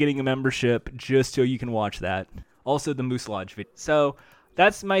basically getting a membership just so you can watch that. Also the Moose Lodge video. So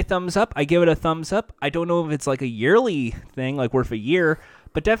that's my thumbs up. I give it a thumbs up. I don't know if it's like a yearly thing, like worth a year,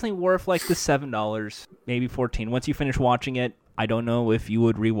 but definitely worth like the $7, maybe $14. Once you finish watching it, I don't know if you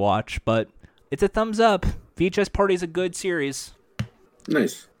would rewatch, but it's a thumbs up. VHS Party is a good series.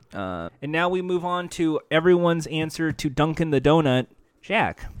 Nice. And now we move on to everyone's answer to Dunkin' the Donut.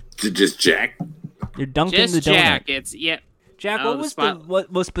 Jack. Just Jack? You're Dunkin' Just the Donut. Jack. Jack, what was the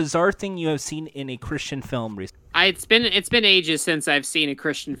most bizarre thing you have seen in a Christian film recently? It's been ages since I've seen a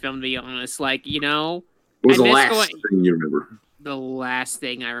Christian film, to be honest. Like, you know, what was the last thing you remember? The last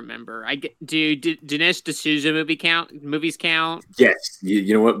thing I remember, do Dinesh D'Souza movies count? Yes.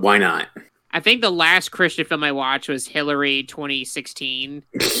 You know what? Why not? I think the last Christian film I watched was Hillary 2016.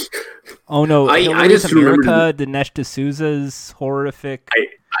 Oh no, I just America, Dinesh D'Souza's horrific.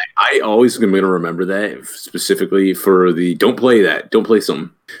 I always am going to remember that specifically for the don't play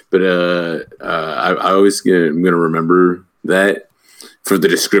some. But I always am going to remember that for the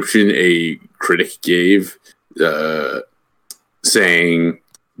description a critic gave, saying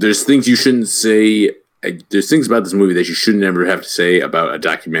there's things you shouldn't say. There's things about this movie that you should never have to say about a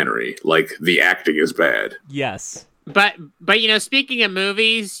documentary, like the acting is bad. Yes. But you know, speaking of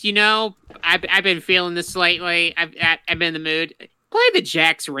movies, you know, I've been feeling this lately. I've been in the mood. Play the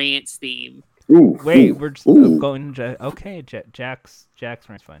Jack's Rants theme. Ooh, wait, we're just going. Okay, Jack's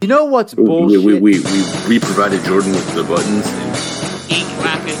Rants, fine. You know what's bullshit? We provided Jordan with the buttons.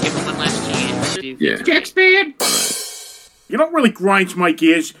 Wow, give him one last chance. Yeah. Jack's bad. You don't really grinds my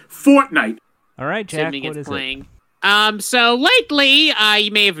gears. Fortnite. All right, Jack, what is playing? So lately,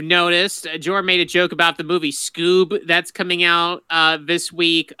 you may have noticed, Jordan made a joke about the movie Scoob that's coming out this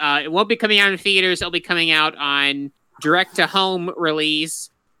week. It won't be coming out in theaters. It'll be coming out on direct-to-home release.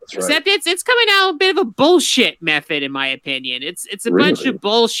 That's right. Except it's coming out a bit of a bullshit method, in my opinion. It's a bunch of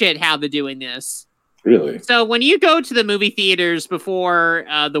bullshit how they're doing this. Really? So when you go to the movie theaters before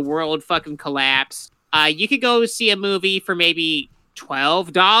the world fucking collapsed, you could go see a movie for maybe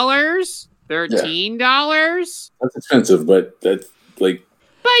 $12, $13. That's expensive, but that's like.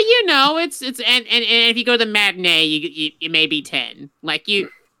 But you know, it's and if you go to the matinee, you may be 10. But you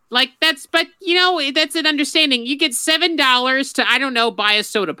know, that's an understanding. You get $7 to, I don't know, buy a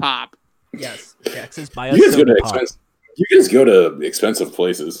soda pop. Yes, Jack says buy a soda pop. You guys go to expensive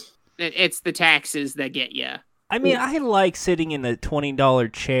places. It's the taxes that get you. I mean, I like sitting in the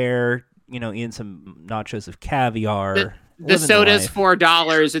 $20 chair, you know, eating some nachos of caviar. The soda's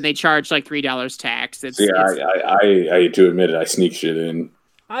 $4 and they charge like $3 tax. I hate to admit it, I sneak shit in.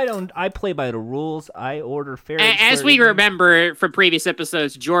 I play by the rules. I order fair. As we remember from previous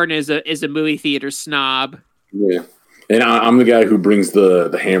episodes, Jordan is a movie theater snob. Yeah. And I'm the guy who brings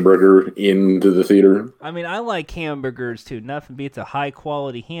the hamburger into the theater. I mean, I like hamburgers too. Nothing beats a high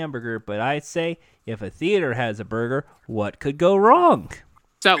quality hamburger, but I say if a theater has a burger, what could go wrong?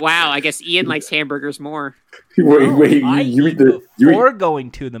 So wow, I guess Ian likes hamburgers more. Wait, you eat before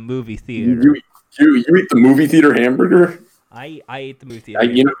going to the movie theater. You eat the movie theater hamburger? I ate the movie theater.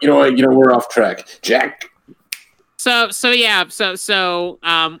 You know what? We're off track, Jack. So we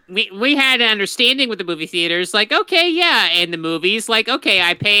had an understanding with the movie theaters, like, okay, yeah, and the movies, like, okay,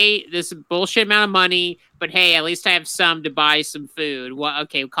 I pay this bullshit amount of money, but hey, at least I have some to buy some food. Well,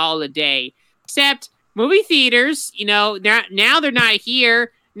 okay, we'll call it a day. Except movie theaters, you know, now they're not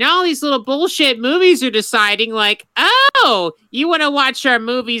here. Now all these little bullshit movies are deciding, like, oh, you want to watch our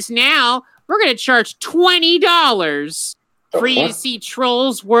movies now? We're going to charge $20 for you to see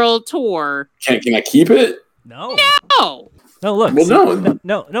Trolls World Tour. Can I keep it? No. No, look. Well, see,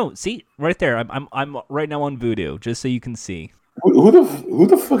 no. See, right there. I'm right now on Vudu, just so you can see. Who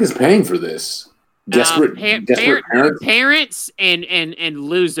the fuck is paying for this? Desperate parents and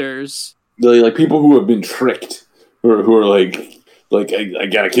losers. Like people who have been tricked, who are like I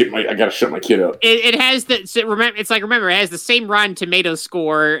gotta shut my kid up. It has remember it has the same Rotten Tomato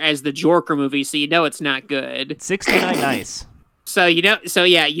score as the Joker movie, so you know it's not good. 69 nice. So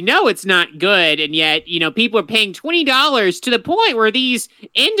it's not good, and yet people are paying $20 to the point where these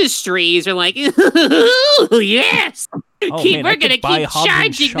industries are like, yes, we're gonna keep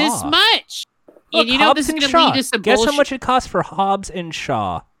charging this much. Look, and this is gonna lead to some Guess bullshit. how much it costs for Hobbs and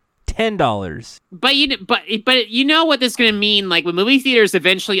Shaw? $10. But you know what this is gonna mean? Like when movie theaters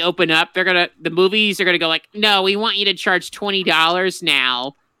eventually open up, the movies are gonna go like, no, we want you to charge $20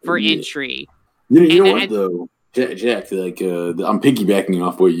 now for entry. You know what though, Jack? Like I'm piggybacking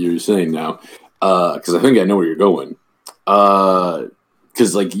off what you're saying now, because I think I know where you're going.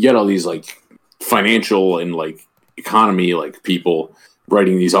 Because like you got all these like financial and like economy like people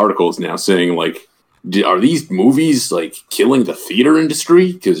writing these articles now saying like, are these movies like killing the theater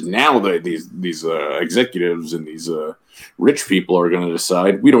industry? Because now these executives and these rich people are going to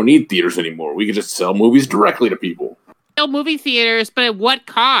decide we don't need theaters anymore. We can just sell movies directly to people. Sell movie theaters, but at what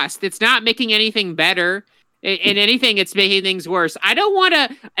cost? It's not making anything better. In anything, it's making things worse. I don't want to,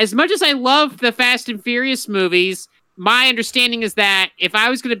 as much as I love the Fast and Furious movies, my understanding is that if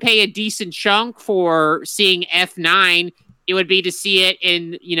I was going to pay a decent chunk for seeing F9, it would be to see it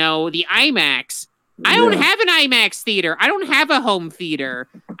in, the IMAX. I don't have an IMAX theater. I don't have a home theater.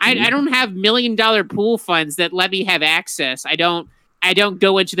 I don't have $1 million pool funds that let me have access. I don't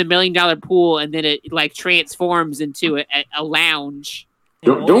go into the $1 million pool and then it like transforms into a lounge.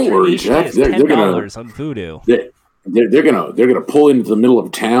 Don't worry, Jack. They're gonna on Vudu. They're gonna pull into the middle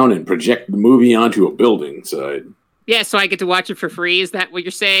of town and project the movie onto a building side. Yeah, so I get to watch it for free. Is that what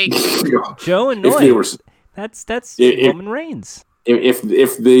you're saying? Joe and Noy. That's Roman Reigns.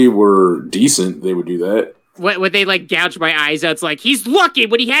 If they were decent, they would do that. What would they like gouge my eyes out? It's like he's lucky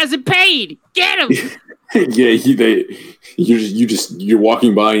when he hasn't paid. Get him. Yeah, you're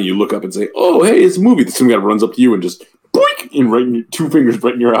walking by and you look up and say, "Oh, hey, it's a movie." Some guy runs up to you and just boink, and right in your, 2 fingers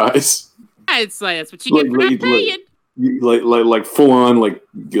right in your eyes. It's like that's what you get for not paying. Like full on like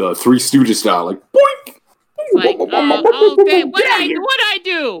Three Stooges style, like boink. Like, okay, what I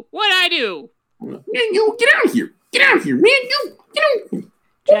do? Man, you get out of here! Get out of here, man! You get out!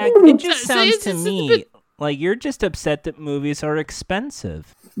 Jack, it just sounds to me like you're just upset that movies are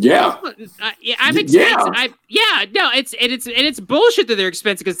expensive. Yeah. I'm expensive. It's bullshit that they're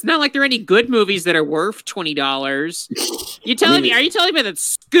expensive because it's not like there are any good movies that are worth $20. Are you telling me that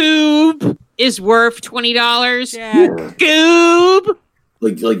Scoob is worth $20? Yeah. Scoob.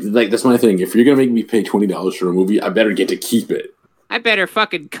 Like that's my thing. If you're gonna make me pay $20 for a movie, I better get to keep it. I better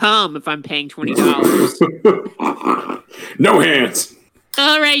fucking come if I'm paying $20. No hands.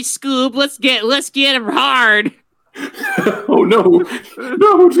 All right, Scoob, let's get him hard. Oh no,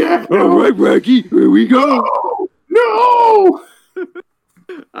 Jack! All right, Rocky, here we go. No.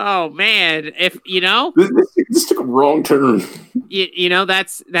 Oh man, if this took a wrong turn.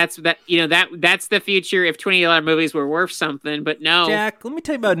 That's the future. If $20 movies were worth something, but no. Jack, let me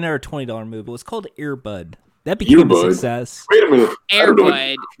tell you about another $20 movie. It was called Air Bud. That became a success. Wait a minute. Air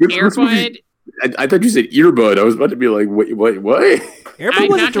Bud. I thought you said earbud. I was about to be like, wait, what? Air Bud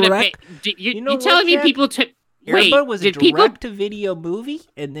was a direct. You telling me people took? Air Bud was a direct-to-video movie,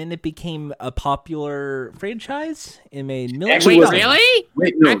 and then it became a popular franchise. It made millions. Wait, really?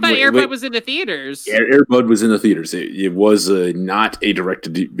 I thought Air Bud was in the theaters. Air Bud was in the theaters. It was not a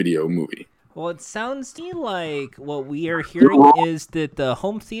direct-to-video movie. Well, it sounds to me like what we are hearing is that the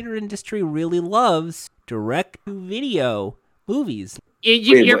home theater industry really loves direct-to-video movies.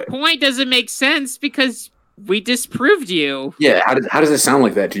 Your point doesn't make sense because we disproved you. Yeah, how does it sound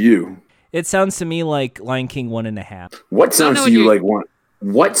like that to you? It sounds to me like Lion King 1.5. What sounds to you like one?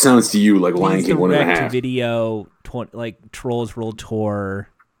 What sounds to you like Lion King 1.5? Direct-to-video, like Trolls World Tour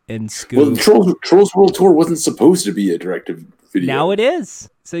and Scoob. Well, Trolls World Tour wasn't supposed to be a direct-to-video. Now it is.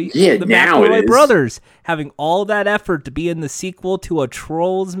 So yeah, the now it is. brothers having all that effort to be in the sequel to a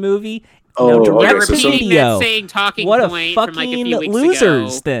Trolls movie. Oh, video. What a fucking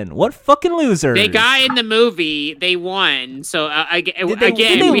losers! Ago. Then what fucking losers? They got in the movie. They won. So we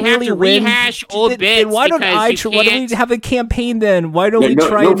really have to rehash old bits. Why don't why don't we have a campaign then? Why don't we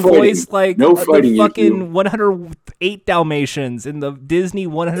try and voice like the fucking 108 Dalmatians in the Disney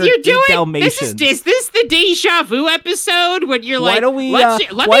 108 Dalmatians? Is this the Deja Vu episode when you're like? Why don't we? Jack?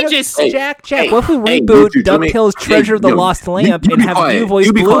 What if we reboot DuckTales Treasure of the Lost Lamp and have you voice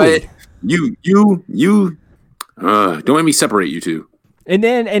Bluey? You don't let me separate you two. And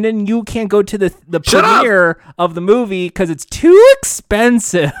then you can't go to the premiere of the movie because it's too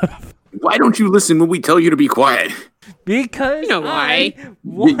expensive. Why don't you listen when we tell you to be quiet? Because you know why?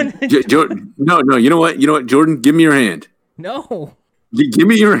 No. You know what, Jordan? Give me your hand. No. Give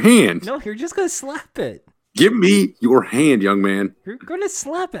me your hand. No, you're just gonna slap it. Give me your hand, young man. You're gonna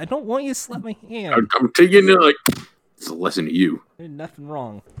slap it. I don't want you to slap my hand. I'm taking it like. It's a lesson to you. There's nothing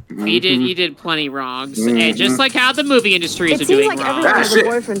wrong. You did plenty wrong. And just like how the movie industries are doing wrong. It seems like everyone has a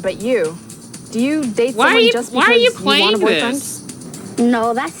boyfriend but you. Do you date someone just because you want a boyfriend? this?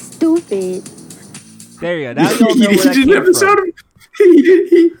 No, that's stupid. There you go. Now you all know where that didn't have the sound of, he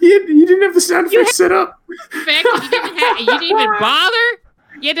didn't have the sound effects set up. In fact, you didn't even bother?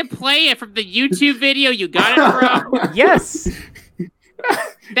 You had to play it from the YouTube video you got it from? Yes.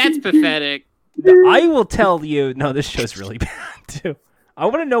 That's pathetic. I will tell you. No, this show's really bad too. I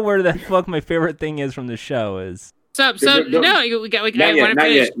want to know where the fuck my favorite thing is from the show is. Not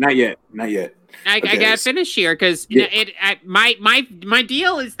yet. I gotta finish here because my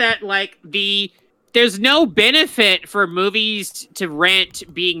deal is that like the there's no benefit for movies to rent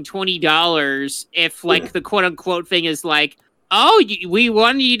being $20 if like the quote unquote thing is like, oh, we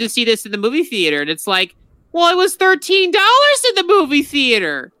wanted you to see this in the movie theater, and it's like, well, it was $13 in the movie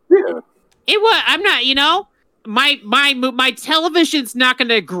theater. Yeah. It was. I'm not. My television's not going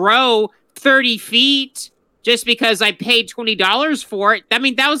to grow 30 feet just because I paid $20 for it. I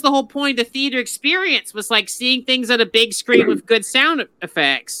mean, that was the whole point of the theater experience, was like seeing things on a big screen with good sound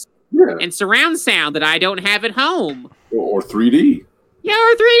effects and surround sound that I don't have at home. Or 3D. Yeah,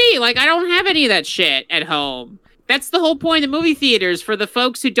 or 3D. Like, I don't have any of that shit at home. That's the whole point of movie theaters, for the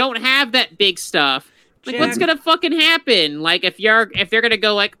folks who don't have that big stuff. Like, what's gonna fucking happen? Like, if they're gonna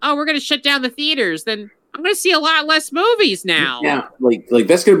go like, oh, we're gonna shut down the theaters, then I'm gonna see a lot less movies now. Yeah, like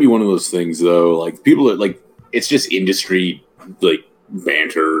that's gonna be one of those things, though. Like, people are like, it's just industry like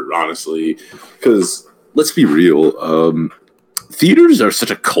banter, honestly. Because let's be real, theaters are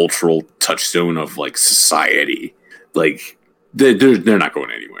such a cultural touchstone of like society. Like, they're not going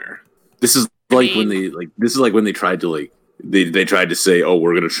anywhere. This is like when they tried to like. They tried to say, oh,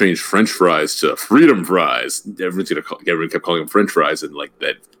 we're going to change French fries to freedom fries. Everyone kept calling them French fries, and like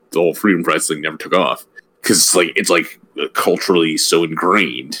that, the whole freedom fries thing never took off because it's culturally so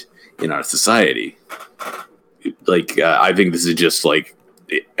ingrained in our society. I think this is just like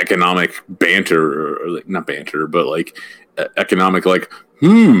economic banter, or like not banter, but like economic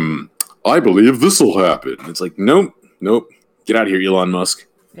I believe this will happen. It's like, nope, get out of here, Elon Musk.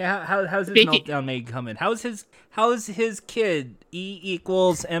 Yeah, how's his meltdown made coming? How's his kid? E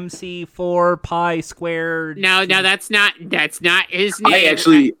equals MC4 pi squared. No, that's not his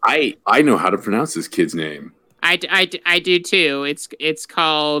name. I know how to pronounce this kid's name. I do too. It's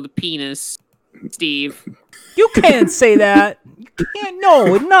called Penis, Steve. You can't say that. You can't.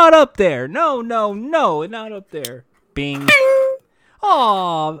 No, it's not up there. No, it's not up there. Bing.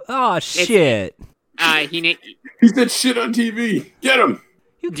 Oh, shit. He said shit on TV. Get him.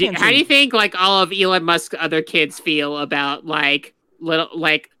 How do you think like all of Elon Musk's other kids feel about like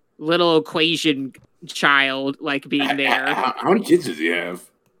little equation child like being there? How many kids does he have?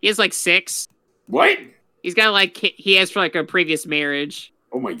 He has like 6. What? He's got like he has for like a previous marriage.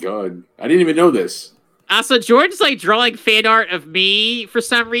 Oh my god, I didn't even know this. Also, George's like drawing fan art of me for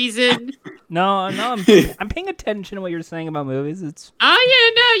some reason. No, I'm paying attention to what you're saying about movies. It's you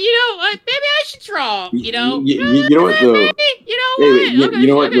know what? Maybe I should draw. You know what though? You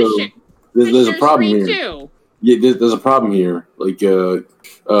know what though? There's a problem here. Too. Yeah, there's a problem here. Like,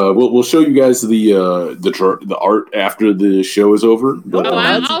 we'll show you guys the art after the show is over. But,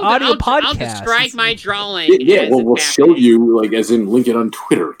 audio podcast. I'll describe my drawing. Yeah, we'll show you, like, as in link it on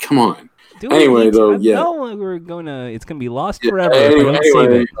Twitter. Come on. It's gonna be lost forever.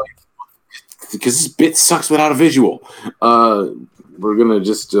 Anyway, because this bit sucks without a visual. We're gonna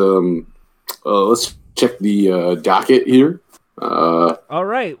just let's check the docket here. All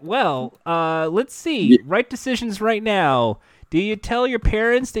right. Well, let's see. Right decisions right now. Do you tell your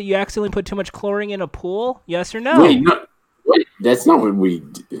parents that you accidentally put too much chlorine in a pool? Yes or no? Wait, that's not what we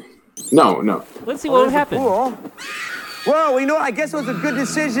do. No. Let's see what would happen. Well, I guess it was a good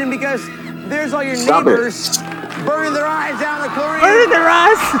decision because there's all your neighbors burning their eyes out in the chlorine. Burning their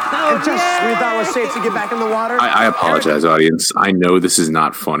eyes? And just we thought it was safe to get back in the water. I apologize, audience. I know this is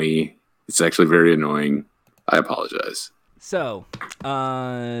not funny. It's actually very annoying. I apologize. So,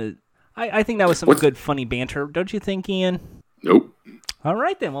 I think that was some good funny banter. Don't you think, Ian? Nope. All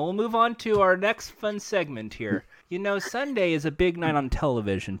right, then. Well, we'll move on to our next fun segment here. Sunday is a big night on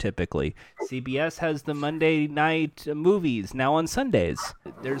television, typically. CBS has the Monday night movies now on Sundays.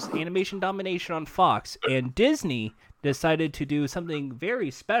 There's animation domination on Fox, and Disney decided to do something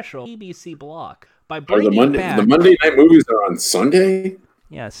very special. BBC block by bringing back the Monday night movies are on Sunday.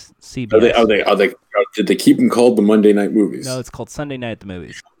 Yes, CBS. Are they? Did they keep them called the Monday night movies? No, it's called Sunday Night at the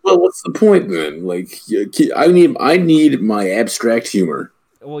Movies. Well, what's the point then? Like, I need my abstract humor.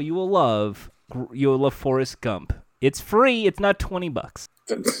 Well, you will love Forrest Gump. It's free. It's not $20.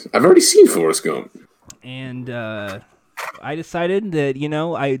 I've already seen Forrest Gump. And I decided that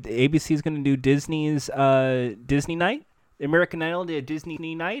ABC is going to do Disney's Disney Night. American Idol did a Disney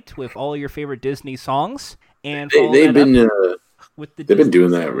Night with all your favorite Disney songs, and they've been doing that. They've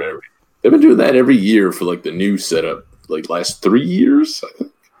been doing that every year for like the new setup, like last 3 years.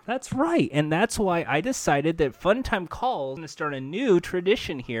 That's right, and that's why I decided that Funtime Calls is going to start a new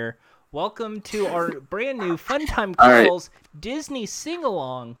tradition here. Welcome to our brand new Funtime Calls Disney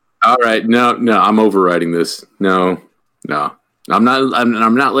sing-along. All right, no, I'm overriding this. No, I'm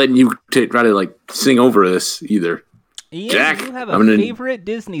not letting you try to like sing over this either. Ian, Jack, you have a favorite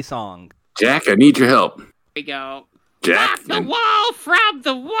Disney song. Jack, I need your help. Here we go. Jack, Off the wall from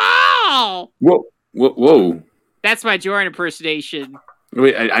the wall. Whoa. Whoa. That's my Jordan impersonation.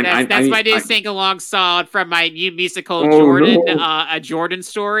 Wait, that's my new sing-along song from my new musical Jordan, A Jordan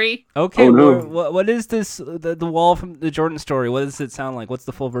Story. Okay, what is this? The wall from the Jordan Story. What does it sound like? What's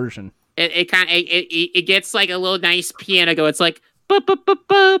the full version? It gets like a little nice piano go. It's like you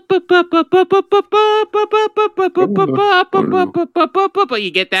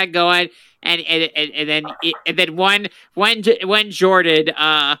get that going, and then when Jordan,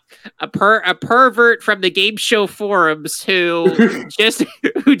 a pervert from the game show forums who just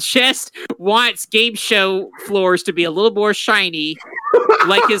wants game show floors to be a little more shiny,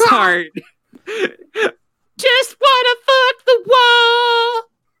 like his heart, just wanna fuck the wall.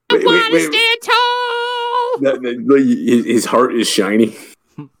 I want to stand tall. His heart is shiny.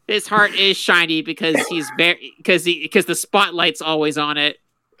 His heart is shiny because because the spotlight's always on it.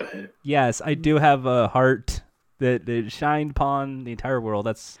 Yes, I do have a heart that shined upon the entire world.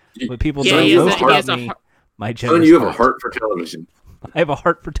 That's what people know most about me. My generous you have a heart for television. I have a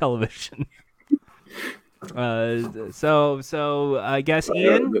heart for television. So I guess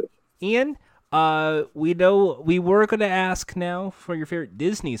Ian. We know we were going to ask now for your favorite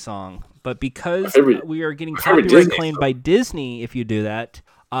Disney song, but because we are getting copyright claimed by Disney, if you do that,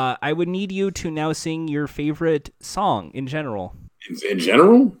 I would need you to now sing your favorite song in general. In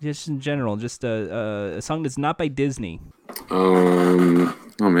general? Just in general, just a song that's not by Disney. Oh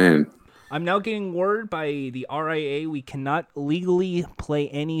man. I'm now getting word by the RIA we cannot legally play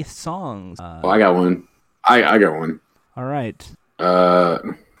any songs. I got one. I got one. All right.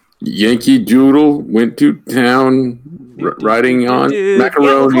 Yankee Doodle went to town riding on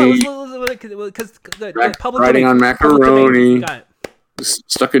macaroni. Riding on macaroni.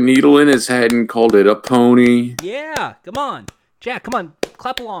 Stuck a needle in his head and called it a pony. Yeah, come on. Jack, come on.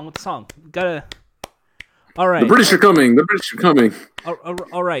 Clap along with the song. Gotta. All right. The British are coming. The British are coming.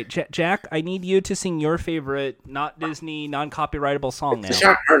 All right, Jack, I need you to sing your favorite, not Disney, non-copyrightable song now.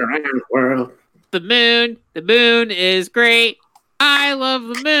 The moon is great. I love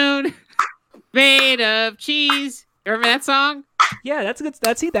the moon, made of cheese. Remember that song? Yeah, that's a good.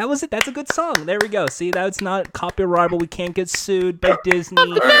 That was it. That's a good song. There we go. See, that's not copyrightable. We can't get sued by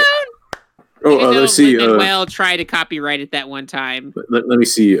Disney. Let's see. Lin-Manuel tried to copyright it that one time. Let me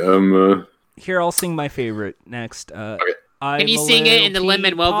see. Here, I'll sing my favorite next. Okay. Can you sing it in the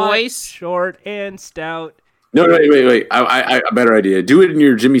Lin-Manuel voice? Short and stout. No, wait. I a better idea. Do it in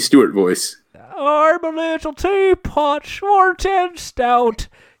your Jimmy Stewart voice. I'm a little teapot, short and stout.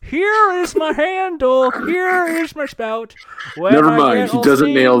 Here is my handle. Here is my spout. When Never mind. He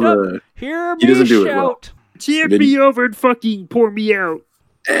doesn't nail the. Hear he doesn't do shout. It well. Tip me over and fucking pour me out.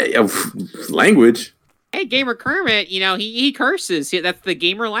 Language. Hey, Gamer Kermit. He curses. That's the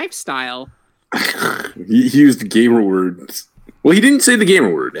gamer lifestyle. He used gamer words. Well, he didn't say the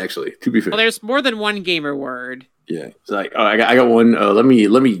gamer word, actually, to be fair. Well, there's more than one gamer word. Yeah, it's like, I got one. Let me.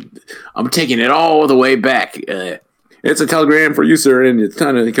 I'm taking it all the way back. It's a telegram for you, sir, and it's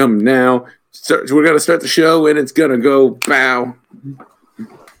time to come now. We're gonna start the show, and it's gonna go bow.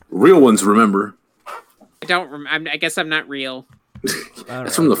 Real ones, remember? I don't. I guess I'm not real.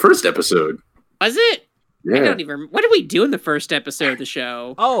 That's from the first episode. Was it? Yeah. I don't even. What did we do in the first episode of the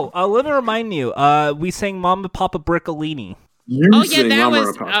show? Oh, let me remind you. We sang "Mama Papa Briccolini." That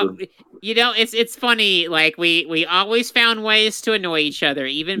was. It's funny. Like we always found ways to annoy each other,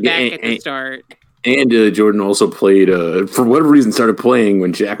 even back at the start. And Jordan also played. For whatever reason, started playing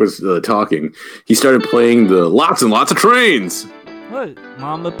when Jack was talking. He started playing the lots and lots of trains. What?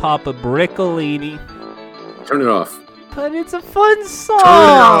 Mama Papa Briccolini. Turn it off. But it's a fun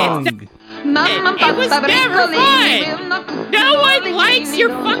song. It was never fun. No one likes your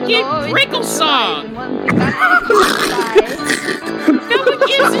fucking Brickle song. No one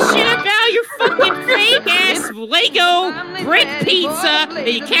gives a shit about your fucking fake ass Lego brick pizza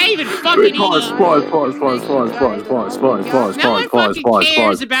that you can't even fucking eat. Pause. No one fucking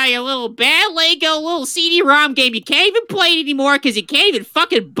cares about your little bad Lego little CD-ROM game. You can't even play it anymore because you can't even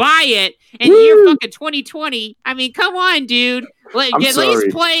fucking buy it in the year fucking 2020. I mean, come on, dude. At least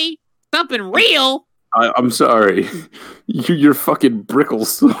play something real. I'm sorry. You're fucking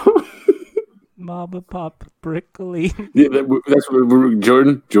Brickles. Mama Pop Brickley. Yeah, that's what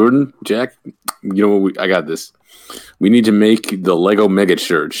Jordan, Jack. You know what? I got this. We need to make the Lego Mega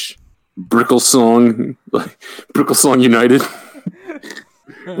Church Brickle Song United.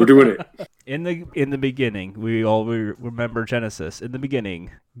 We're doing it. In the beginning, we all remember Genesis. In the beginning,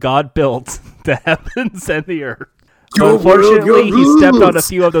 God built the heavens and the earth. Unfortunately, he stepped on a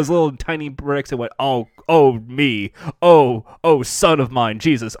few of those little tiny bricks and went, oh, me. Oh, son of mine,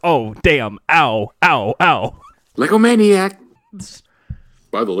 Jesus. Oh, damn. Ow. Lego Maniac.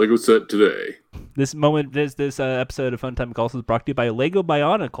 Buy the Lego set today. This episode of Funtime Calls is brought to you by Lego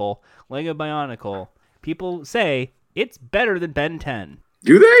Bionicle. Lego Bionicle. People say it's better than Ben 10.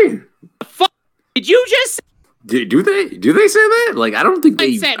 Do they? Did you just? Do they say that? Like, I don't think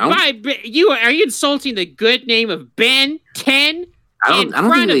they. Are you insulting the good name of Ben 10 in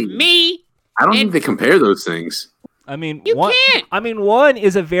front of me? I don't think they compare those things. I mean, you can't. I mean, one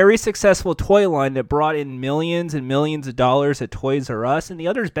is a very successful toy line that brought in millions and millions of dollars at Toys R Us, and the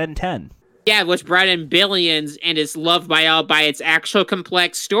other is Ben 10. Yeah, which brought in billions and is loved by all by its actual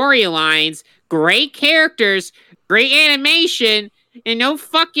complex storylines, great characters, great animation, and no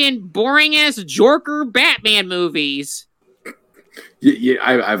fucking boring ass Joker Batman movies. Yeah,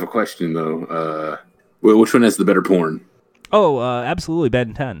 I have a question though. Which one has the better porn? Oh, absolutely,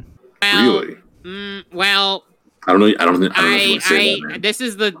 Ben 10. Well, really? Well, I don't know. I don't know if you want to say that, man. This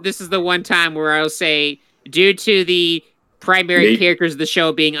is the one time where I'll say, due to the primary characters of the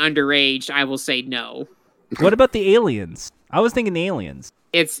show being underage, I will say no. What about the aliens? I was thinking the aliens.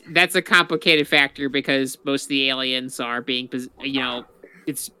 That's a complicated factor because most of the aliens are being, it's a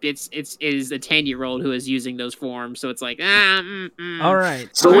 10-year-old who is using those forms, so it's like All right.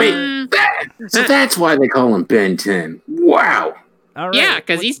 So so that's why they call him Ben 10. Wow. All right. Yeah,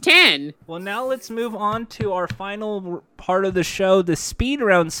 because he's 10. Well, now let's move on to our final part of the show, the speed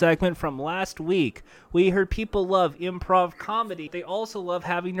round segment from last week. We heard people love improv comedy. They also love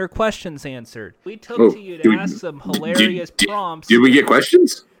having their questions answered. We took to you to ask some hilarious prompts. Did we get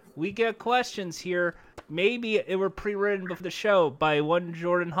questions? We get questions here. Maybe it were pre-written before the show by one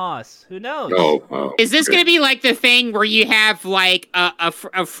Jordan Haas. Who knows? Oh, is this going to be like the thing where you have like a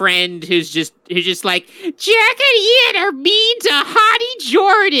friend who's just like, Jack and Ian are mean to Hottie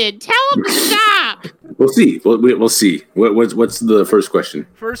Jordan. Tell him to stop. We'll see. We'll see. What's the first question?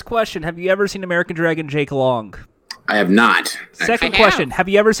 First question: have you ever seen American Dragon Jake Long? I have not. Second question: have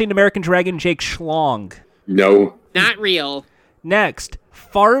you ever seen American Dragon Jake Schlong? No. Not real. Next,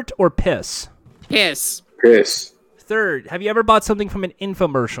 fart or piss? Piss. Third, have you ever bought something from an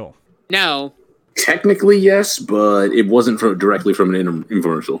infomercial? No. Technically, yes, but it wasn't directly from an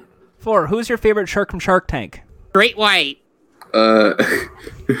infomercial. 4, who's your favorite shark from Shark Tank? Great White.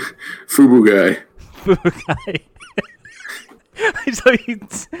 Fubu Guy. Fubu Guy. So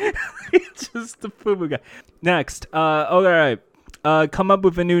he's just the Fubu Guy. Next, all right. Come up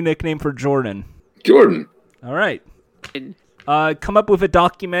with a new nickname for Jordan. Jordan. All right. Come up with a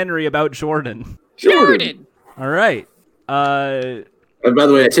documentary about Jordan. Jordan. All right. By the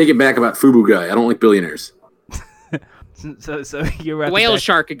way, I take it back about Fubu Guy. I don't like billionaires. so you're whale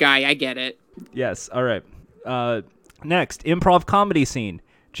shark guy. I get it. Yes. All right. Next, improv comedy scene.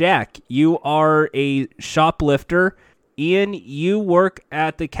 Jack, you are a shoplifter. Ian, you work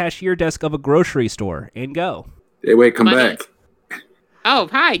at the cashier desk of a grocery store. And go. Hey, wait, come back. Oh,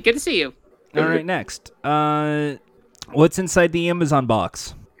 hi. Good to see you. All right. Next. What's inside the Amazon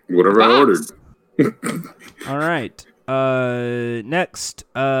box? Whatever I ordered. All right. Next.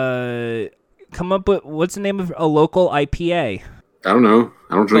 Come up with what's the name of a local IPA? I don't know.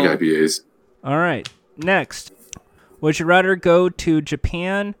 I don't drink IPAs. All right. Next. Would you rather go to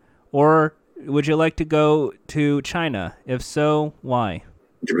Japan or would you like to go to China? If so, why?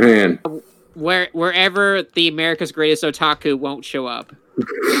 Japan. Wherever the America's Greatest Otaku won't show up.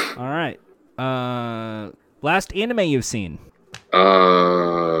 All right. Last anime you've seen?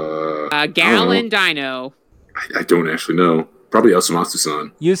 Gallon Dino. I don't actually know. Probably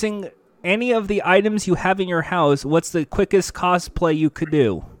Osamatsu-san. Using any of the items you have in your house, what's the quickest cosplay you could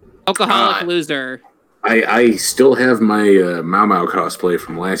do? Alcoholic loser. I still have my Mau Mau cosplay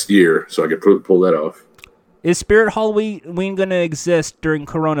from last year, so I could pull that off. Is Spirit Halloween going to exist during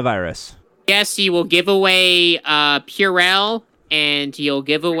coronavirus? Yes, you will give away Purell, and you'll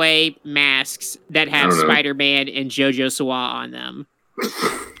give away masks that have Spider-Man and JoJo Siwa on them.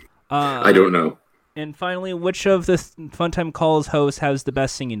 I don't know. And finally, which of the Funtime Calls hosts has the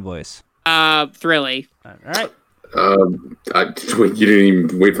best singing voice? Thrilly. All right. You didn't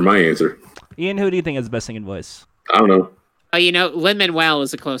even wait for my answer. Ian, who do you think has the best singing voice? I don't know. Lin-Manuel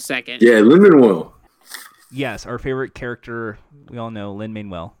is a close second. Yeah, Lin-Manuel. Yes, our favorite character, we all know,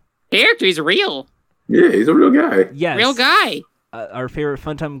 Lin-Manuel. Character, he's real. Yeah, he's a real guy. Yes. Real guy. Our favorite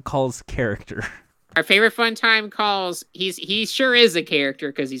Funtime Calls character. Our favorite Funtime Calls, he sure is a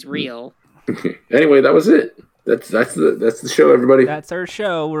character because he's real. Anyway, that was it. That's the show, everybody. That's our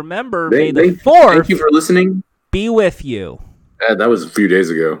show. Remember, May the 4th. Thank you for listening. Be with you. That was a few days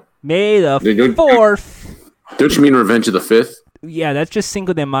ago. May the 4th. Don't you mean Revenge of the 5th? Yeah, that's just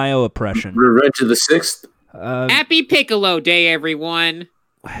Cinco de Mayo oppression. Revenge of the 6th? Happy Piccolo Day, everyone.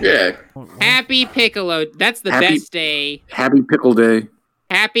 Yeah. Happy Piccolo. That's the best day. Happy Pickle Day.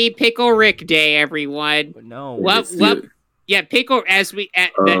 Happy Pickle Rick Day, everyone. No. What? Yeah, Pickle.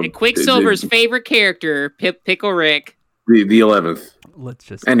 Quicksilver's favorite character, Pickle Rick. The 11th. Let's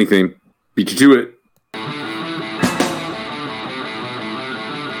just anything. Beat you to it.